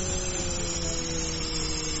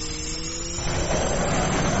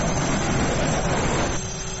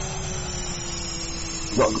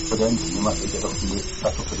 You've got a good engine, you might be get up from the,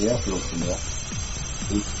 back up to the airfield from there.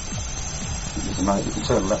 See? It's a nice, if you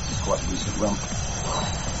turn left, it's quite a decent ramp.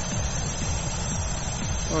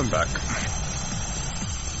 I'm back.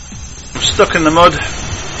 I'm stuck in the mud.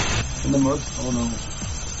 In the mud? Oh no.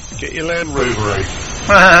 Get your Land Rover out.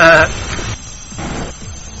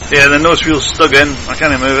 Yeah, the nose wheel's stuck in. I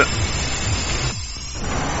can't even move it.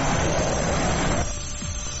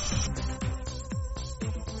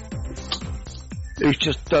 Who's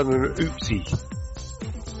just done an oopsie?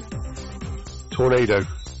 Tornado.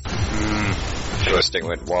 Joystick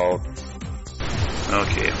went wild.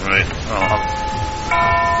 Okay, right.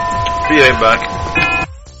 I'll be right back.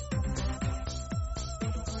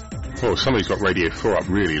 Oh, somebody's got Radio 4 up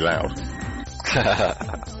really loud.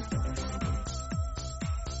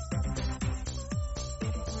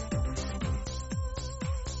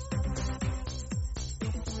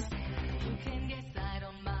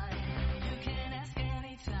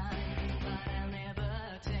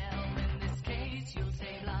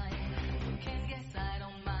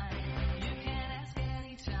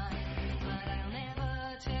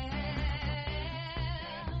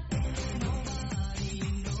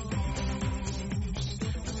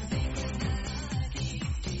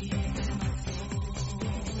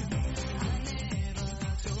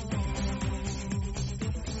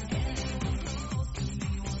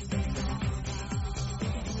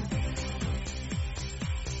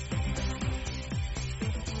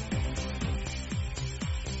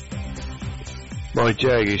 My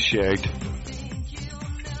Jag is shagged.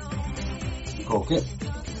 Okay.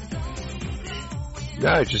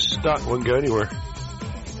 No, it's just stuck, won't go anywhere.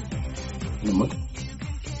 In the mud.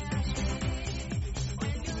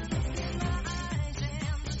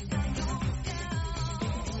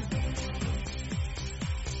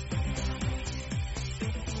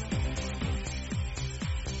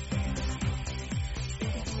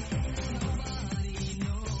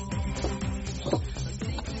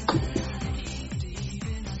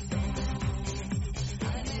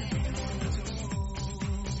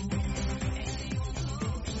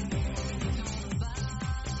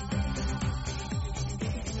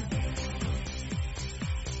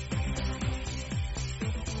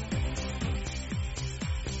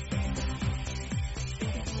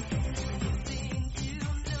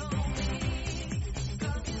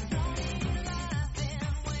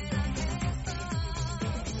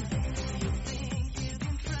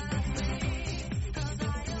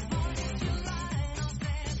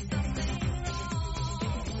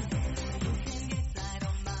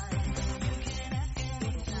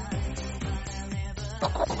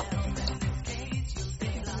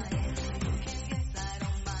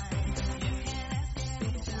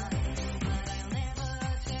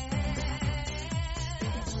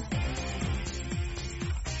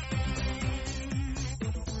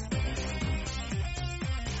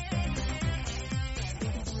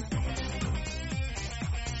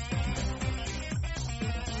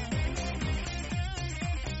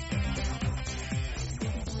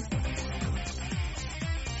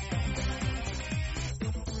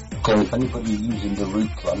 So if anybody using the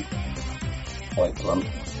route plan, flight plan,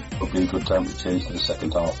 would be a good time to change to the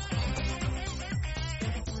second half.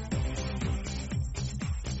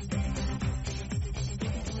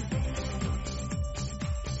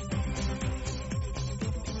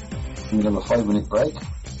 We'll have a 5-minute break.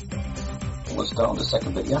 We'll start on the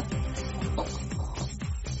second bit, yeah?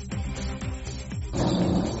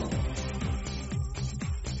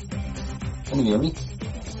 Can you hear me?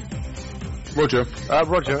 Roger.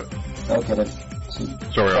 Roger. Okay then. See.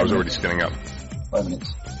 Sorry, I was already skinning up. 5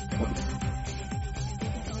 minutes.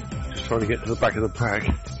 Just trying to get to the back of the pack.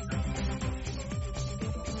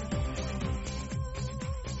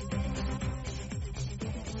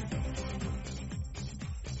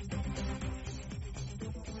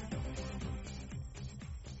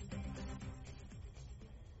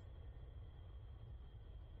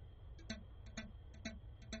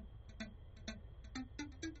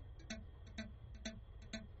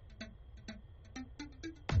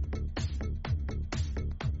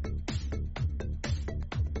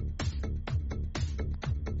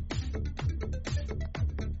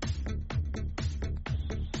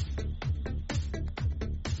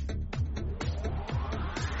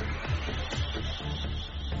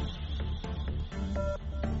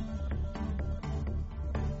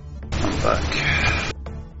 Back.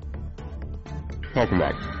 Welcome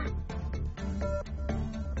back.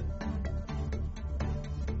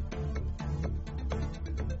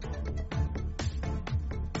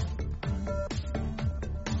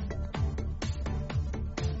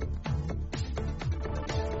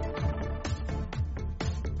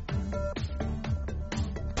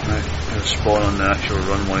 Right, gonna spawn on the actual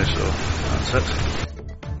runway, so that's it.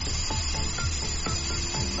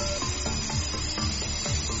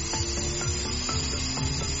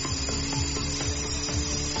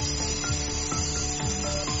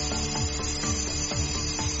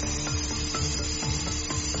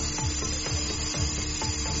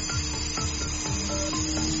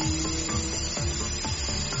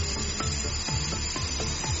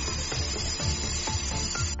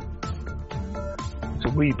 It's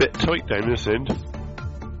a wee bit tight down this end.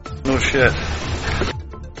 No shit.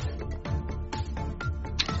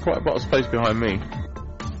 Quite a lot of space behind me.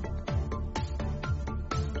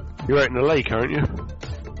 You're out in the lake, aren't you?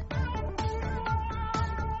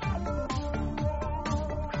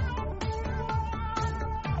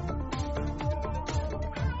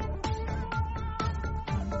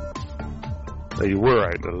 So you were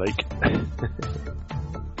out in the lake.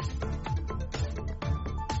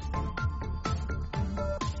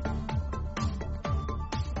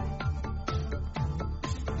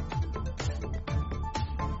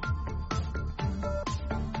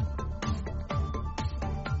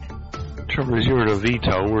 Trouble is, you're in a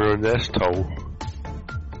VTOL, we're in an STOL.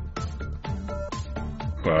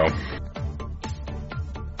 Well,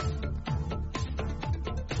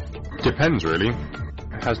 depends really.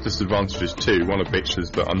 It has disadvantages too, one of which is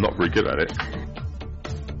that I'm not very good at it.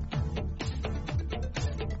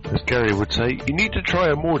 As Gary would say, you need to try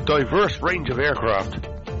a more diverse range of aircraft.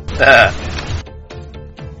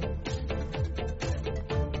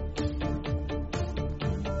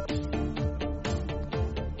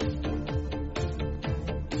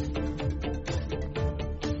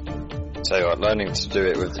 Tell you what, learning to do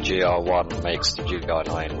it with the GR1 makes the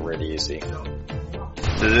GR9 really easy.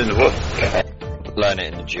 Did it in the what? Learn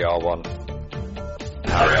it in the GR1.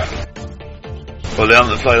 Harrier. Well, they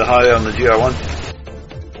haven't fly the Harrier on the GR1.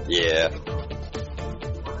 Yeah.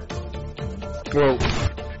 Well,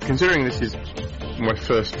 considering this is my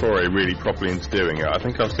first foray really properly into doing it, I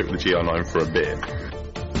think I'll stick with the GR9 for a bit.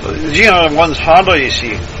 Well, the GR1's harder, you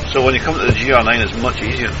see, so when you come to the GR9 it's much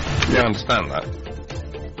easier. Yeah, I understand that.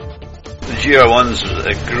 The GR1's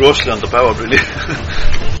grossly underpowered, really.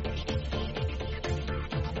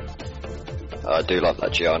 I do like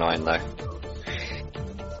that GR9 though.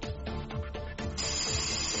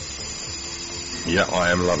 Yeah,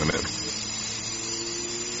 I am loving it.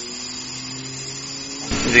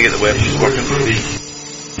 Did you get the weapons working?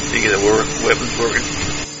 Did you get the weapons working?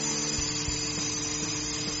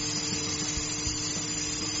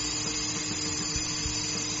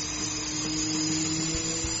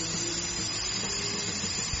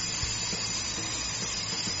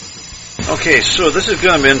 Okay, so this is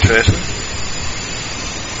going to be interesting.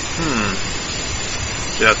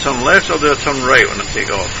 Do I turn left or do I turn right when I take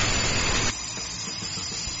off?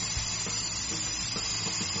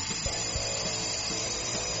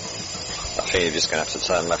 I think you're just going to have to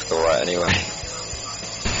turn left or right anyway.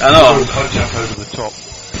 I know. I'll jump over the top.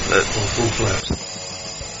 But Full flaps.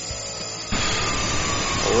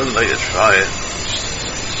 I wouldn't like to try it.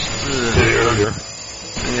 Did it earlier.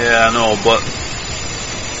 Yeah, I know, but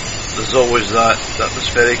there's always that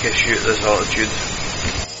atmospheric issue at this altitude.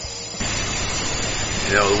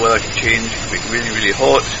 You know, the weather can change, it can be really, really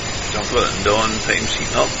hot, jump out and dawn, time's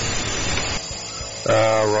heating up.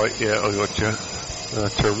 Right, yeah, I got you.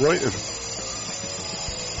 Turn right then.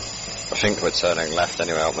 I think we're turning left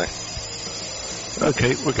anyway, aren't we?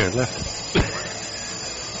 Okay, we're going left.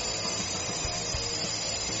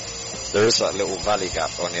 There is that little valley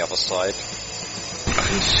gap on the other side. I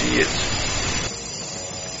can see it.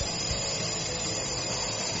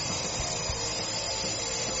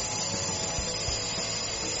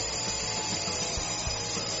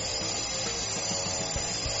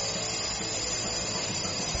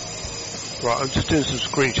 Right, I'm just doing some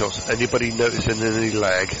screenshots. Anybody noticing any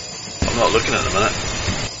lag? I'm not looking at the minute.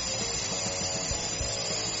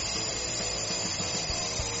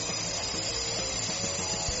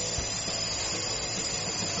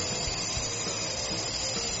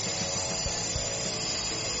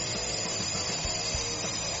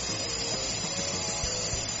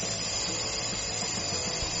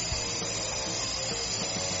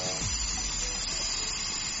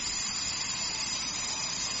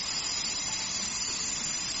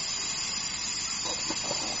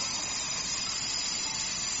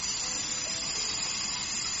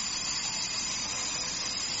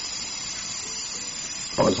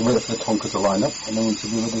 I was waiting for the Tonka to line up, and then we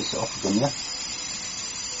should be ready to set off again, yeah?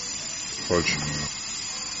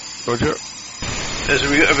 Roger.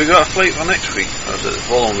 Have we got a flight for next week, or is it the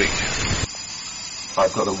following week?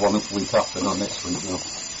 I've got a 1 week after, not next week, no.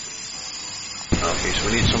 Okay, so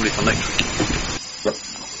we need somebody for next week. Yep.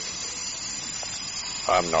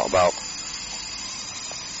 I'm not about.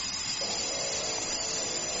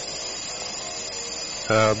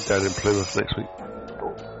 Down in Plymouth next week.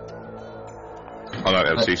 I'd like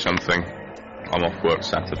to see something. I'm off work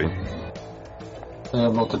Saturday.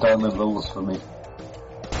 Not to down the rolls for me.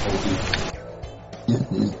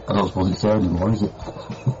 I don't suppose it's there anymore, is it?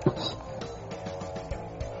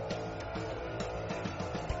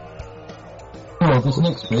 Well, this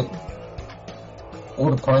next bit,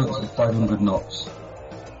 all the pilots at 500 knots.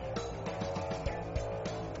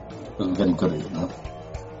 Because we're getting good at it now.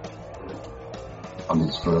 And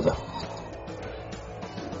it's further.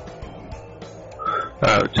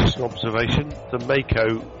 Just an observation. The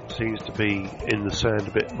Mako seems to be in the sand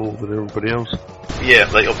a bit more than everybody else. Yeah,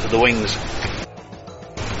 like up to the wings.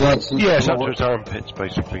 Yeah, It's up to its armpits,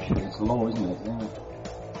 basically. It's low, isn't it? Yeah.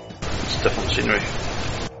 It's different scenery.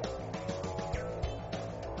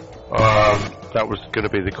 That was going to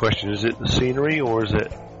be the question. Is it the scenery, or is it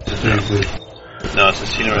No, it's the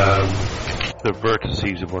scenery. the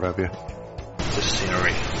vertices of what have you? It's the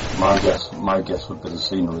scenery. My guess would be the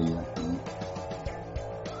scenery, yeah.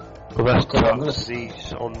 Well, that's Okay, I'm tough.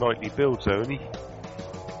 He's on nightly builds, though, isn't he?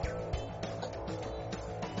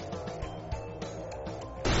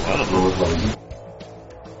 I don't know.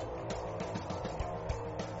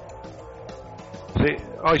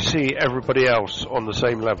 I see everybody else on the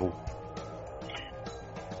same level.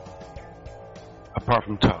 Apart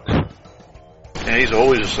from Tux. Yeah, he's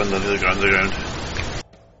always under the ground.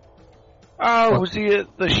 Oh, was he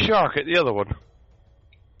at the Shark at the other one?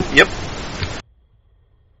 Yep.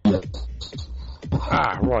 Yes.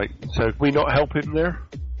 Ah, right. So, can we not help him there?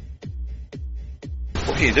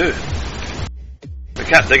 What can you do? We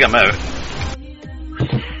can't dig him out.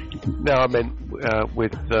 No, I meant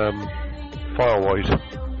with Firewise.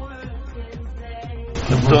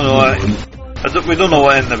 We don't know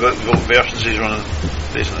what end about what versions he's running,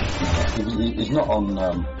 basically. He's not on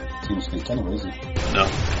TeamSpeak anyway, is he? No.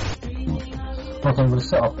 Okay, we'll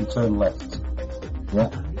set off and turn left. Yeah?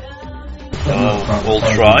 We'll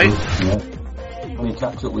try. Yeah. When you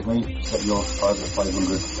catch up with me, set your price at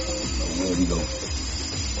 500. There we go.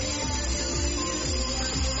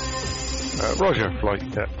 Roger, flight,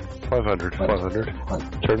 yeah. 500.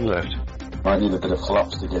 Right. Turn left. I need a bit of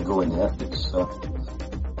flaps to get going, yeah? It's,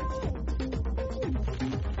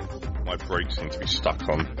 My brakes seem to be stuck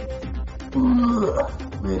on.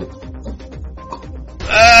 made it.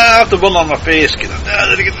 I have to run on my face.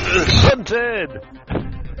 Hunted!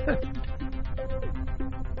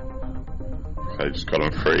 Okay, just got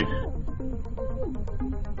on free.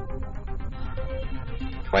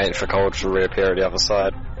 Waiting for Cold to reappear at the other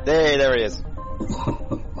side. There he is.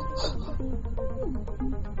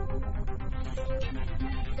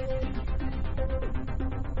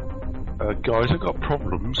 Guys, I've got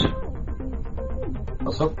problems.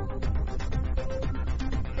 What's up?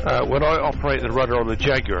 When I operate the rudder on the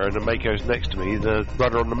Jaguar and the Mako's next to me, the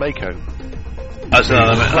rudder on the Mako. That's an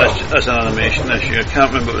animation issue. I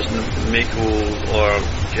can't remember if it was Mako or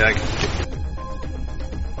Jag.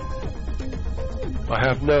 I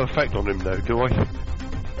have no effect on him though, do I?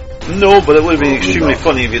 No, but it would have been extremely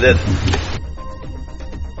funny if you did.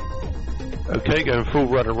 Okay, going full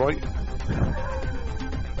rudder right.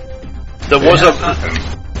 There was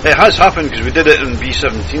it has happened because we did it in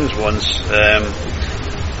B-17s once.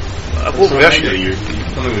 What version? You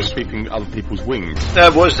were sweeping other people's wings.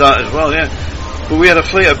 There was that as well, yeah. But we had a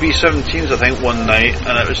flight of B-17s, I think, one night,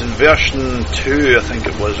 and it was in version 2, I think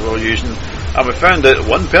it was, we were using, and we found that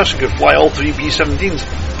one person could fly all 3 B-17s.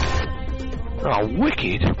 Oh,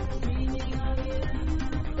 wicked!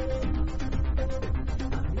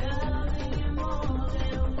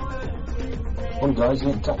 One guy's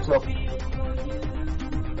in catch up.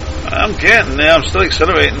 I'm getting there, I'm still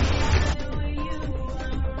accelerating.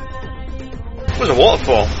 It was a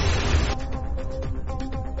waterfall.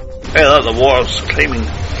 Hey, look, the water's climbing.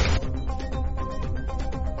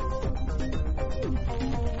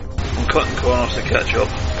 I'm cutting corners to catch up,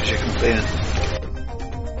 because you're complaining.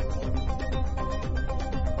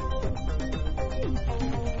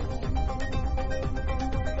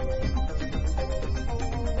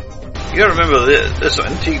 You gotta remember that this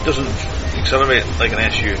intake doesn't accelerate like an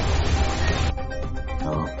SU.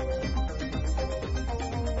 No.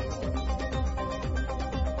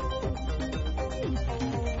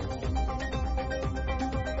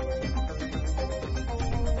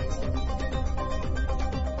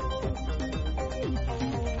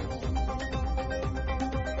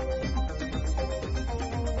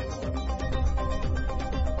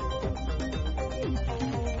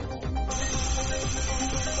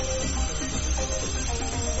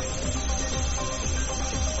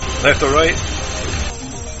 Left or right?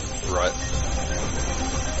 Right.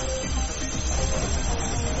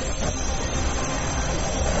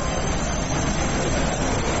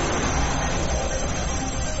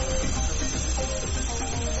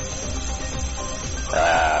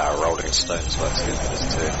 Rolling stones works good for this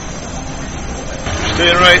too.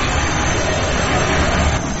 Staying right.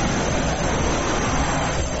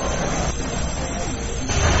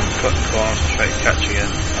 Cutting corners to try to catch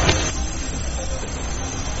again.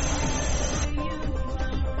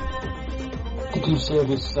 Did you say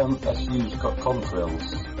this SU's got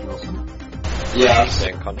contrails, Wilson? Yeah, I'm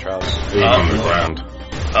seeing contrails. On the ground.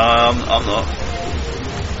 I'm not.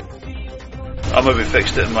 I maybe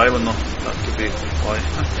fixed it in my one though. That could be why.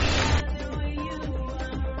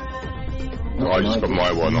 I just got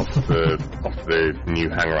my one off the new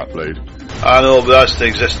hangar upload. I know, but that's the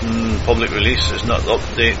existing public release. It's not the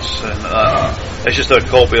updates and that. It's just a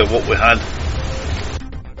copy of what we had.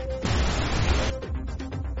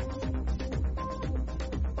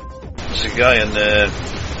 There's a guy in the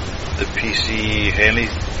PC Heli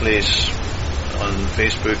place on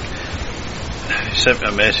Facebook. He sent me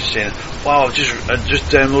a message saying, "Wow, I just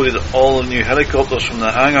downloaded all the new helicopters from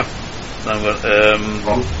the hangar." And I'm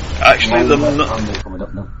going, actually they're not.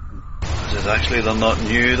 Actually, they're not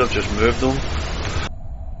new. They've just moved them.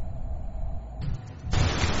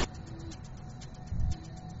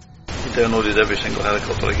 He downloaded every single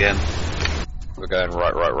helicopter again. We're going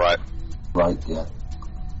right. Right, yeah.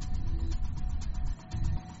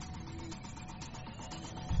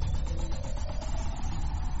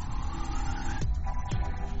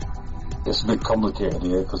 It's a bit complicated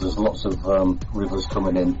here because there's lots of rivers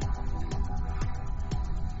coming in,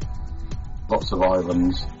 lots of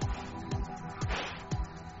islands.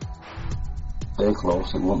 Stay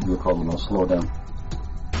close, it won't be a problem. I'll slow down.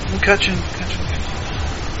 I'm catching. I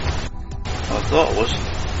thought I was.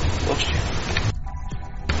 Lost you.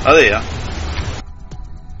 Oh, there you are.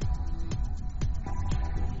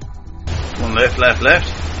 One left.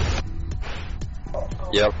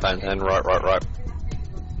 Yep, and then right.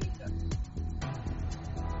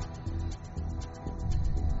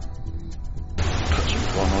 Cut some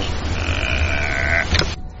corners.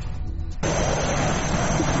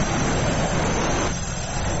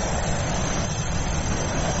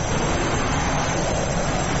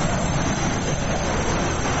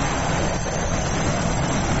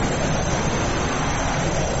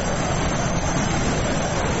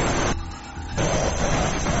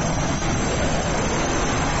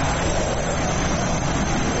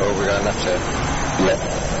 Oh, we're going left here.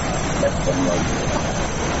 Left and right.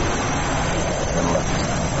 And left.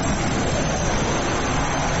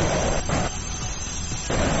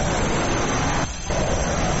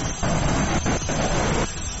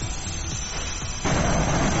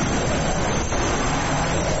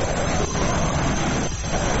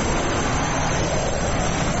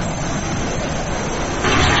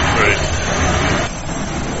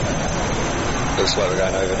 Looks like we're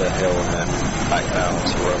going over the hill and then back down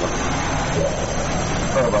to wherever.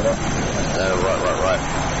 Sorry about that. Right.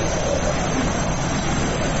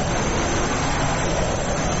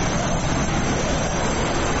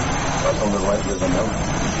 easier than ever.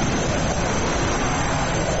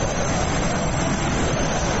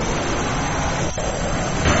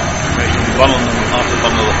 Bunning them after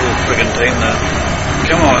bundle the whole friggin' time now.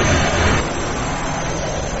 Come on.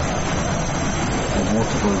 The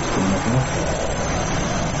water birds coming up here.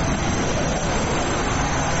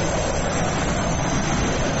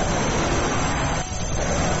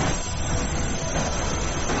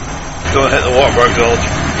 Don't hit the waterbird gulch.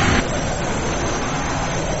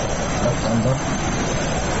 Left hand up.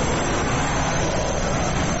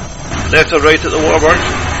 Left or right at the waterbirds?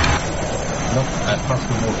 No, past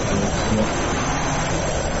the water birds. No.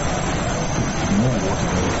 More water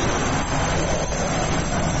birds.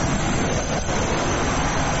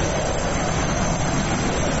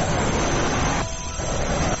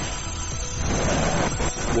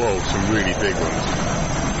 Whoa, some really big ones.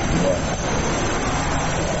 Yeah.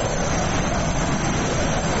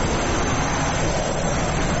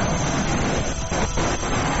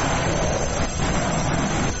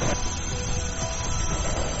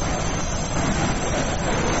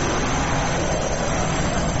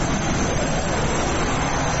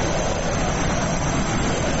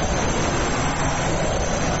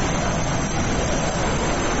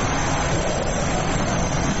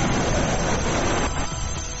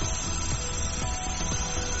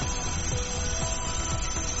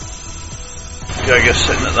 I guess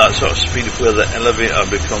sitting at that sort of speed where the elevator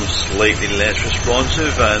becomes slightly less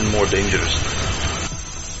responsive and more dangerous.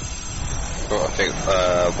 Well, I think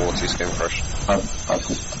water's getting crushed. I've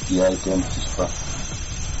just, yeah, again, just for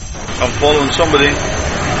I'm following somebody.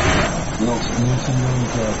 Wilson,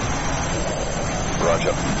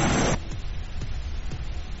 Roger.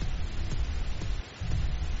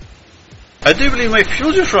 I do believe my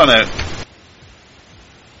fuel just ran out.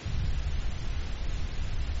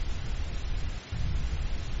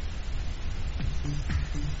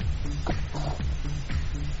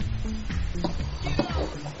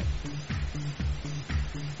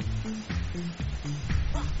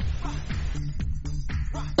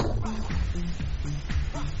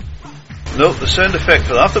 Nope, the sound effect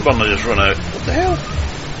for the afterburner just run out. What the hell?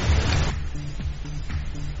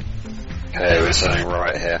 Okay, we're sitting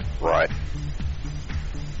right here. Right.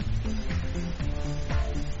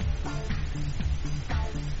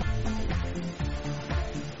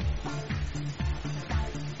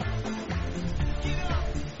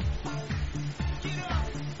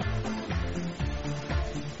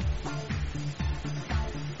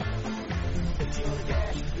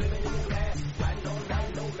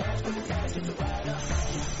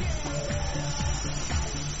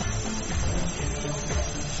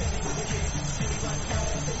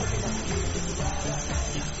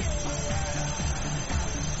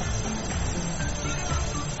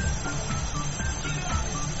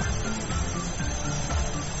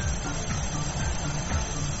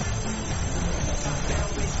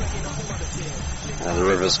 The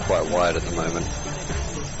river's quite wide at the moment.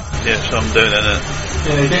 Yes, I'm down in it.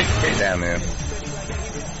 Yeah, get down there.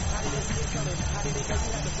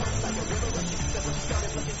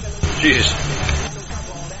 Jesus.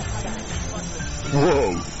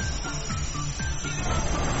 Whoa.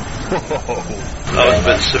 Whoa. That was a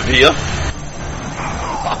bit severe.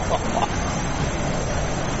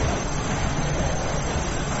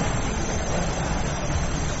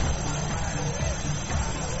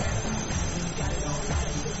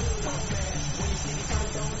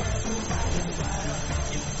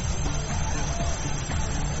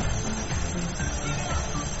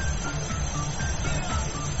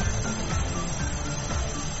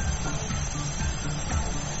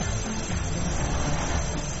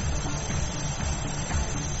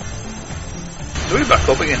 Are we back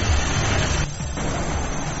up again?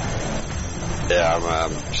 Yeah,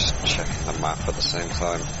 I'm just checking the map at the same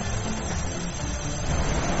time.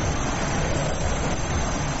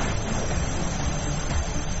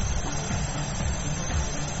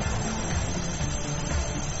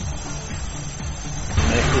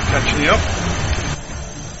 Nick, we're catching you up.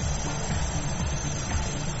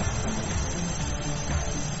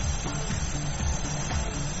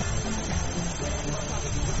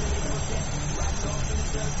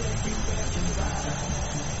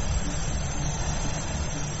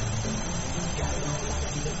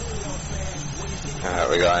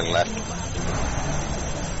 We're going left.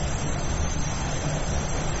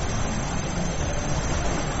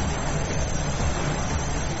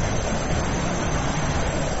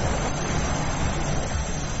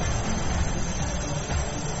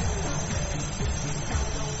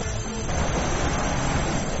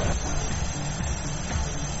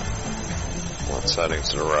 One setting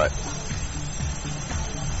to the right.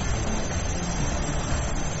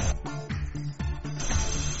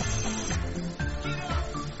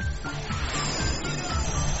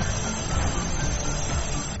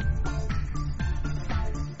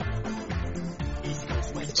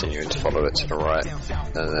 Continuing to follow it to the right,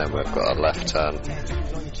 and then we've got a left turn.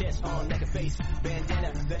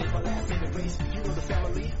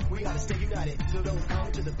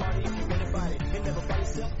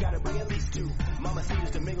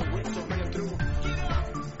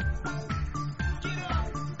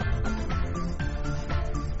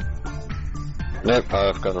 Nope,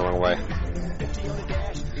 I've gone the wrong way.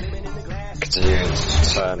 Continuing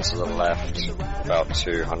to turn to the left, about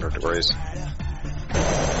 200 degrees.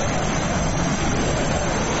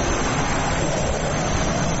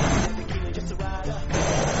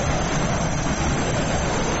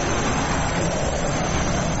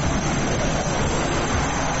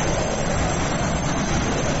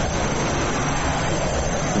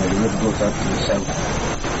 The river goes out to the south.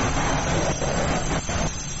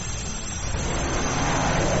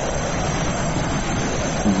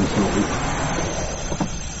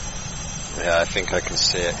 Yeah, I think I can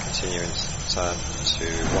see it continuing to turn to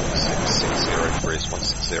 1660 degrees,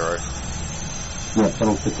 160. Yeah,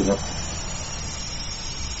 that'll pick it up.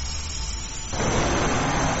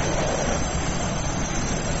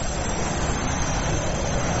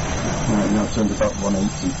 Right, now turn to about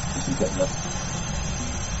 180 if you get that.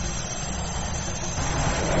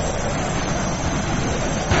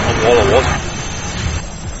 All it was.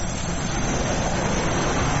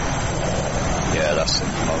 Yeah, that's it,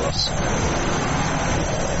 follow us.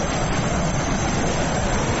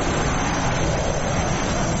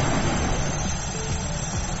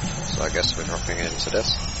 So I guess we're dropping into this.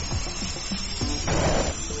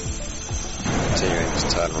 Continuing to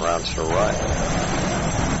turn around to the right.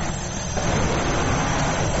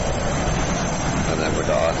 And then we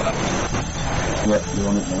got our left. Yeah, you're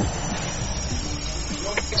on it now.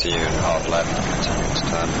 Continuing hard left, continuing to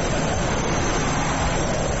turn.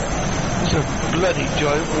 It's a bloody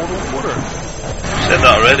giant wall of water. Said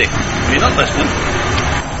that already. You're not listening.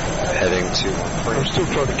 Heading 213. I'm still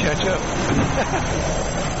trying to catch up.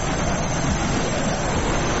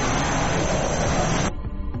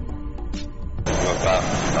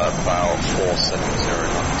 About 470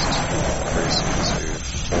 knots, increasing to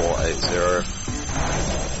 480.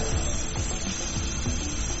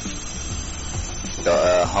 Got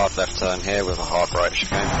a hard left turn here with a hard right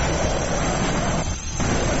chicane.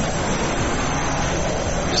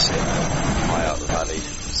 Just hit high out the valley.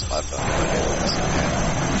 It's like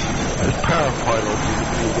There's power pylons in the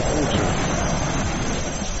middle of the water.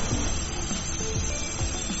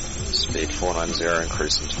 speed 490,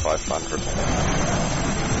 increasing to 500.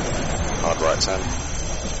 Hard right turn.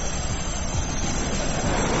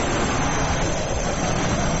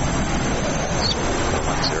 Speed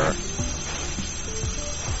 490.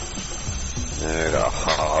 Now we got a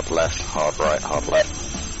hard left, hard right, hard left.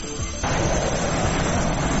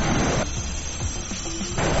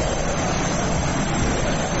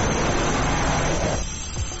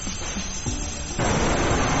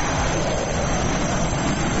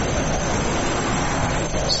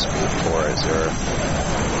 Speed 480.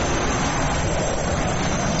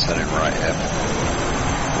 Turning right here.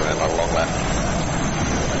 Doing a long left.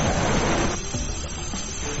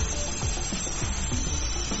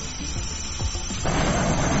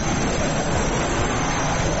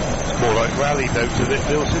 More like rally notes of it,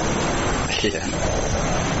 Wilson. Yeah.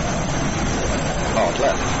 Hard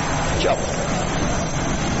left. Jump.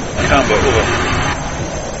 Camber over.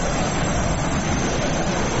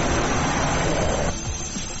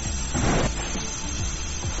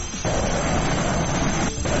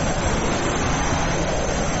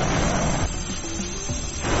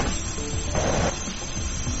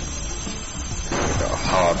 Got a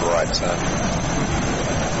hard right turn.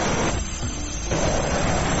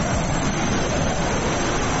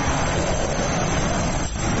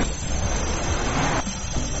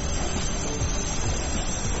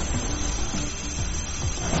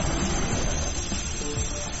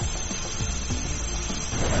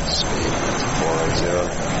 Speed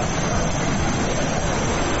 480.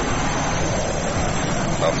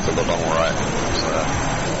 Off to the long right, so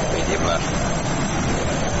medium left.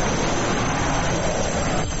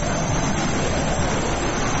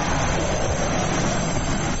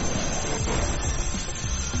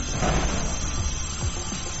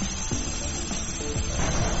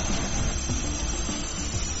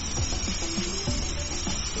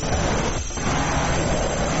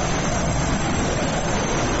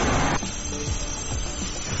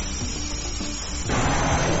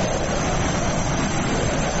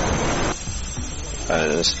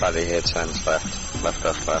 This valley here turns left, left,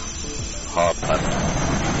 left, left, hard left.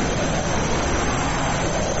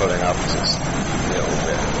 Pulling up because it's a little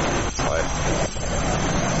bit tight.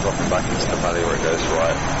 Dropping back into the valley where it goes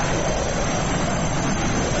right.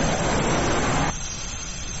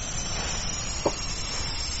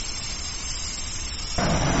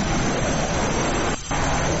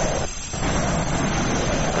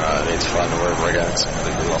 find the river again, it's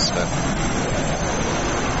completely lost it.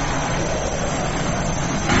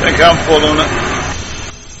 I can't follow it.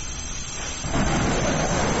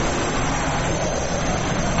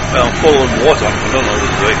 Well, I'm following water. I don't know if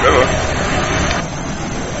it's the right river.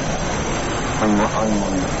 I'm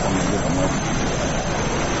on the river now.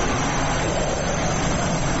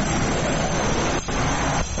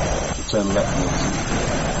 Turn left now.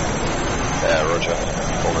 Yeah, roger.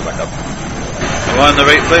 Pull me back up. Am I in the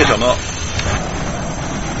right place or not?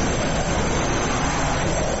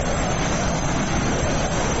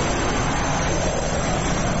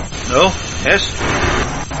 No? Yes?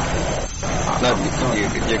 No, you're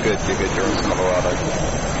good, you're in Colorado.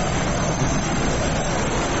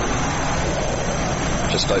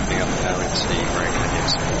 Just opening up now into the Grand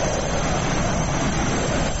Canyons.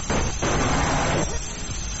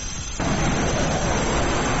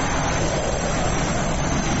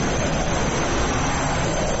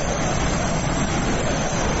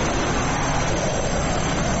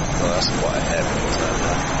 Well, that's quite a heavy turn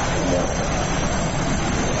there. Yeah.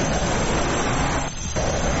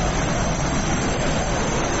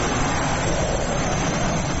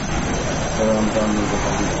 I'm down with the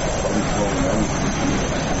floor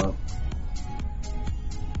now.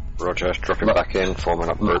 Roger, dropping back in, forming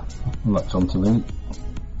up group. That's on to me.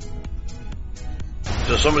 Is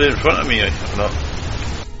there somebody in front of me or not?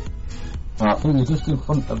 I think you're just in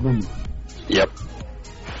front of me. Yep.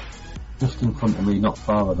 Just in front of me, not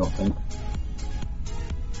far, I don't think.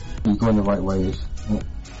 You're going the right way, yeah.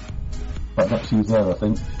 But that's you there, I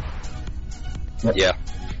think. Yep. Yeah.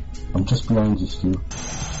 I'm just behind you, Stu.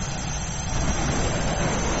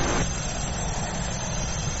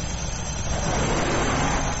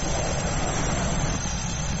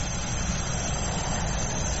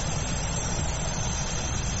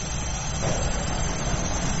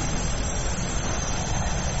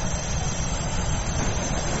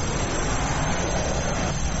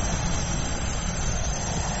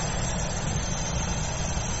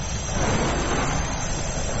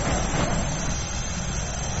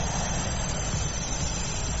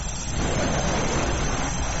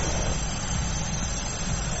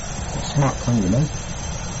 Smart thing, you know.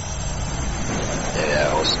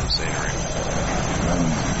 Yeah, awesome scenery.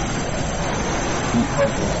 Deep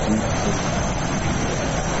focus,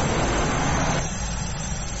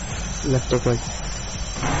 Left or right?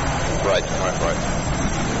 Right.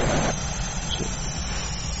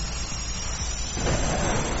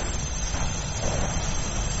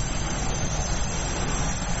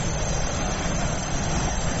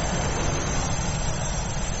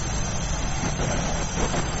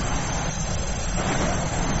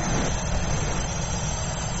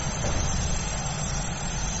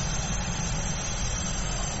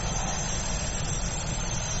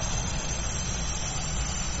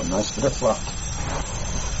 a nice bit of flat.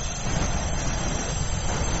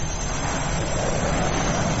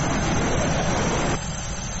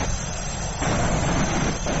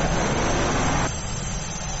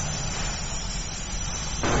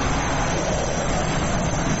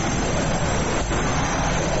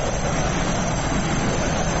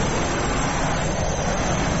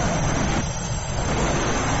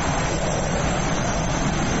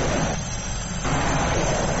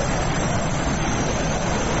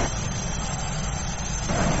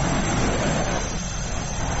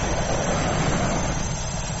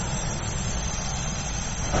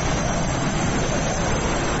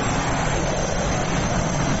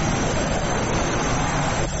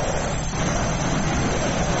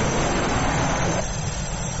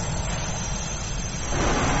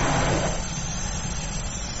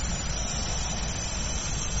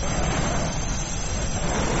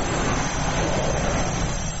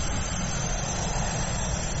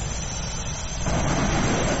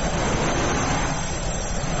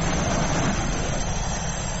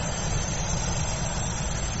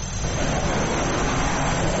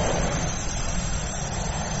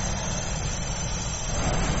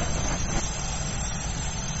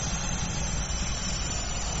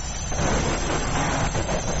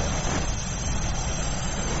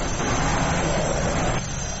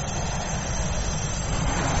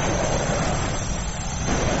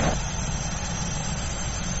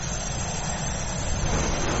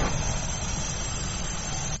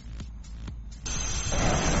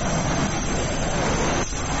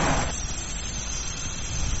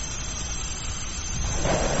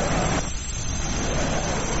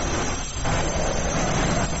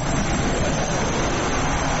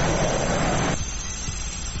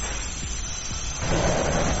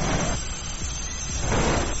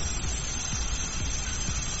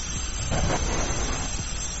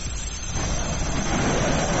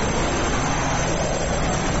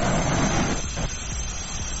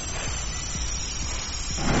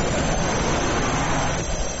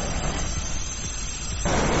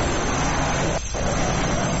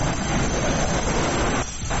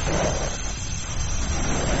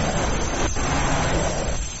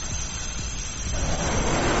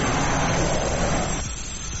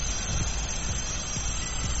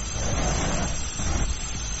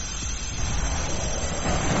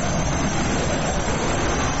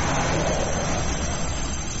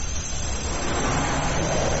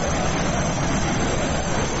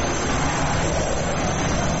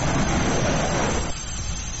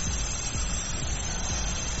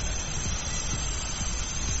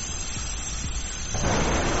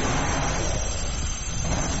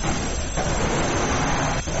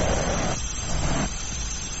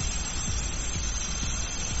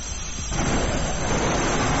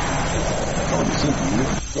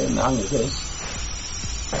 hang of this.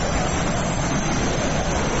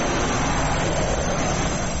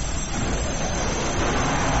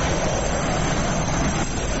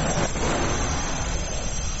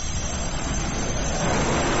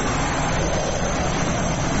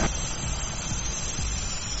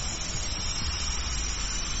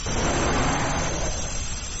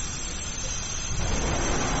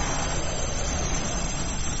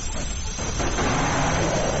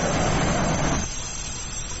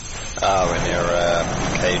 We're near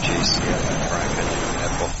KGNB, Grand County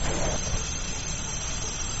Airport.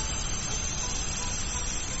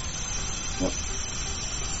 Yep.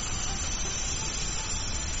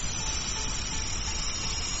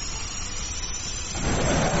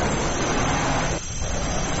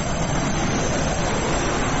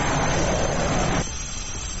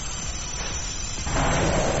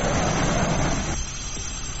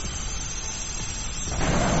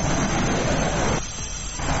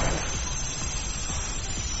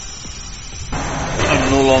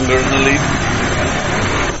 No longer in the lead.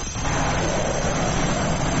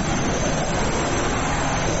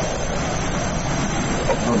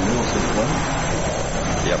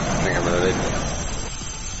 Yep, I think I'm in the lead.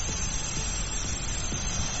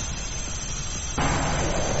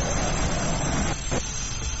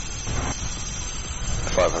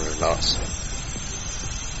 $500 knots.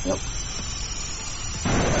 Yep.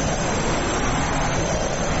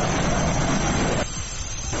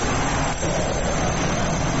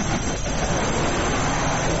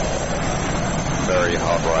 Very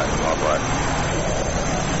hard right.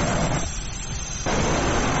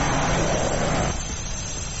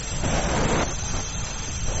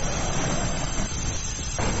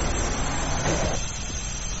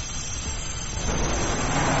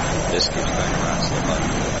 This keeps going around so much.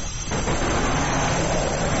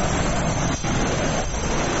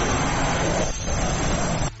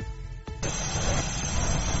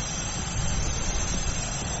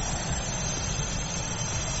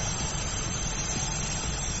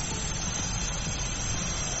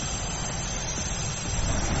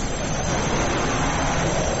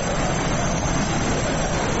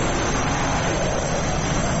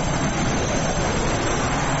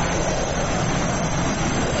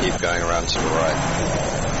 Keep going around to the right.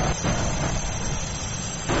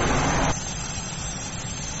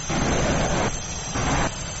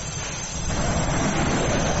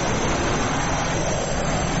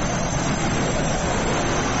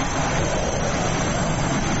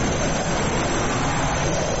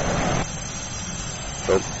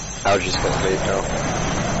 Oh, Algie's got the lead now.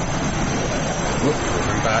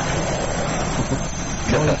 Moving back.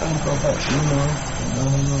 No, you can't go back.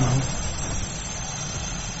 No.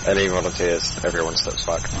 Any volunteers, everyone steps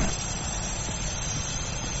back.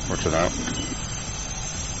 Watch it out.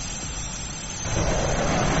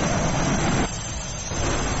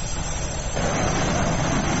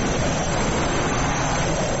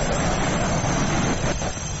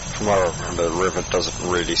 From what I remember, the river doesn't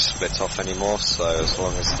really split off anymore, so as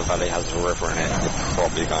long as the valley has a river in it, you're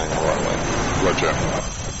probably going the right way. Roger.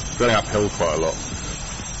 Going uphill quite a lot.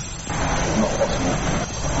 Not possible.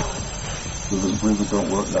 Rivers don't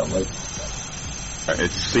work that way.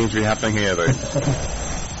 It seems to be happening here though. It's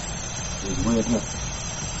weird, isn't it?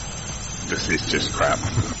 This is just crap.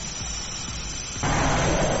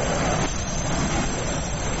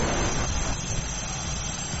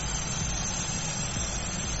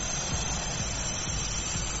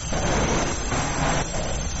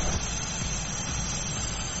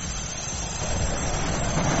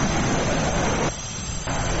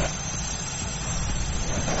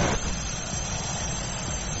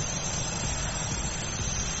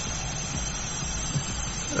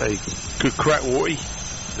 Hey, good crack, Warty.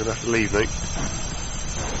 Gonna have to leave, mate.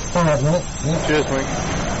 Alright, mate. Yeah. Cheers, mate.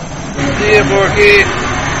 See ya, Borky.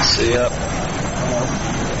 See ya.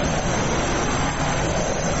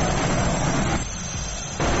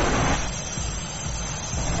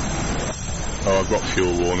 Oh, I've got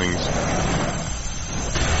fuel warnings.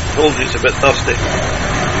 Told you it's a bit dusty.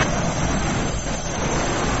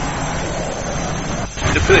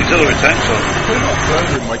 You put auxiliary tanks on. Put it up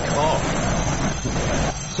further in my car.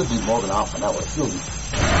 Should be more than half an hour, surely.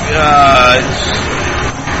 Yeah,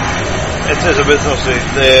 it is a bit dusty.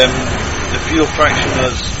 The fuel fraction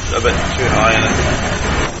is a bit too high in it.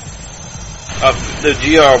 The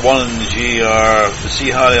GR1 and the C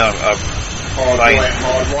Harry are Hard fine.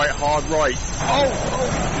 right, hard right. Oh!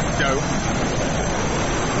 No.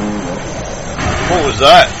 What was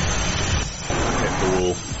that? Hit the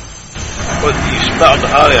wall. What, you spat on the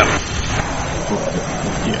Harrier?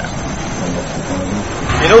 Yeah.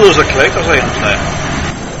 You know those are collector's items now.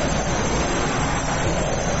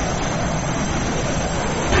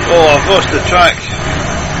 Oh, I've lost the track.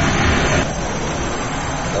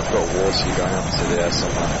 I've got water going up to the air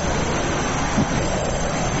somewhere.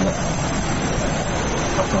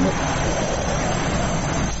 I've done it.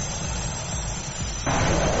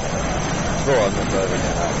 Oh, I'm not driving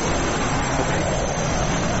it out.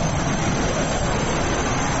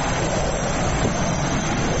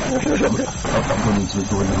 I'm going to be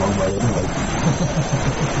going the wrong way anyway.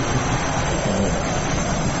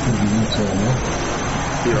 U-turn, yeah?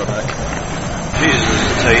 Be right back. Jesus,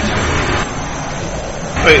 it's tight.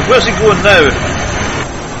 Wait, where's he going now?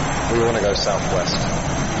 We want to go southwest.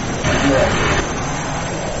 Yeah.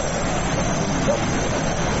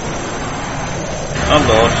 I'm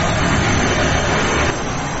lost.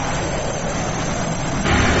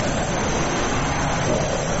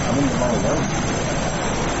 I'm in the valley now.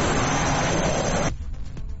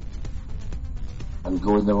 I'm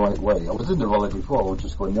going the right way. I was in the valley before, I was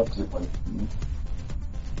just going the opposite way.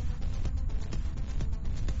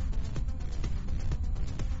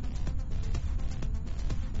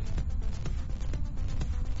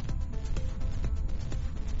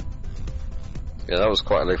 Yeah, that was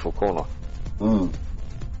quite a lethal corner. I'm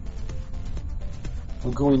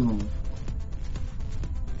going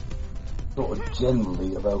sort of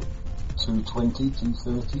generally about 220,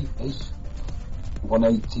 230-ish.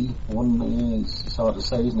 180, it's hard to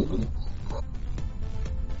say, isn't it, really?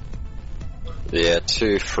 Yeah,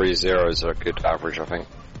 230 is a good average, I think.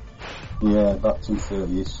 Yeah, about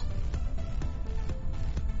 230-ish.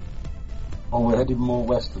 Oh, we're heading more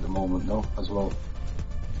west at the moment, though, as well.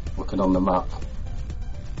 Looking on the map.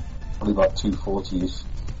 Probably about 240-ish.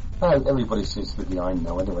 Everybody seems to be behind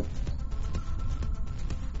now, anyway.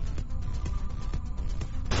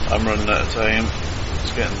 I'm running out of time.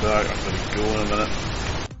 It's getting dark. I'm going to go in a minute.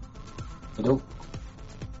 You know?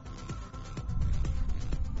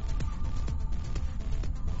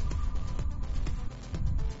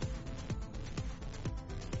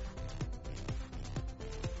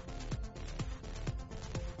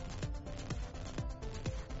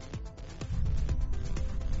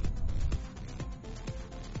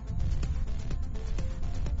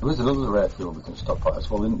 There is another airfield we can stop at as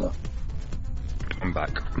well, isn't there? I'm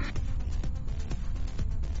back.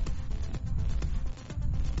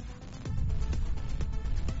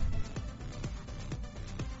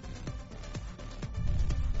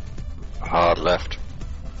 Hard left.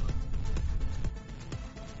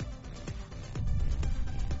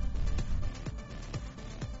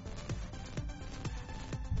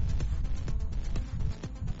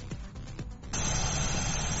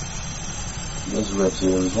 There's red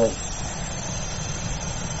here as well.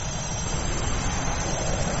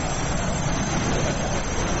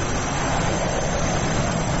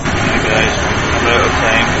 Hey guys, I'm out of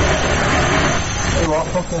time. Hey what,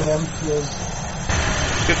 okay then, cheers.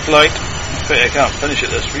 Good flight. Pity I can't finish it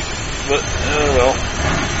this week, but oh well.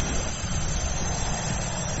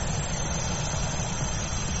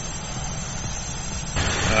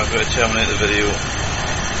 Now I've got to terminate the video.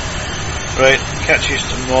 Right, catch you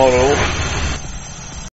tomorrow.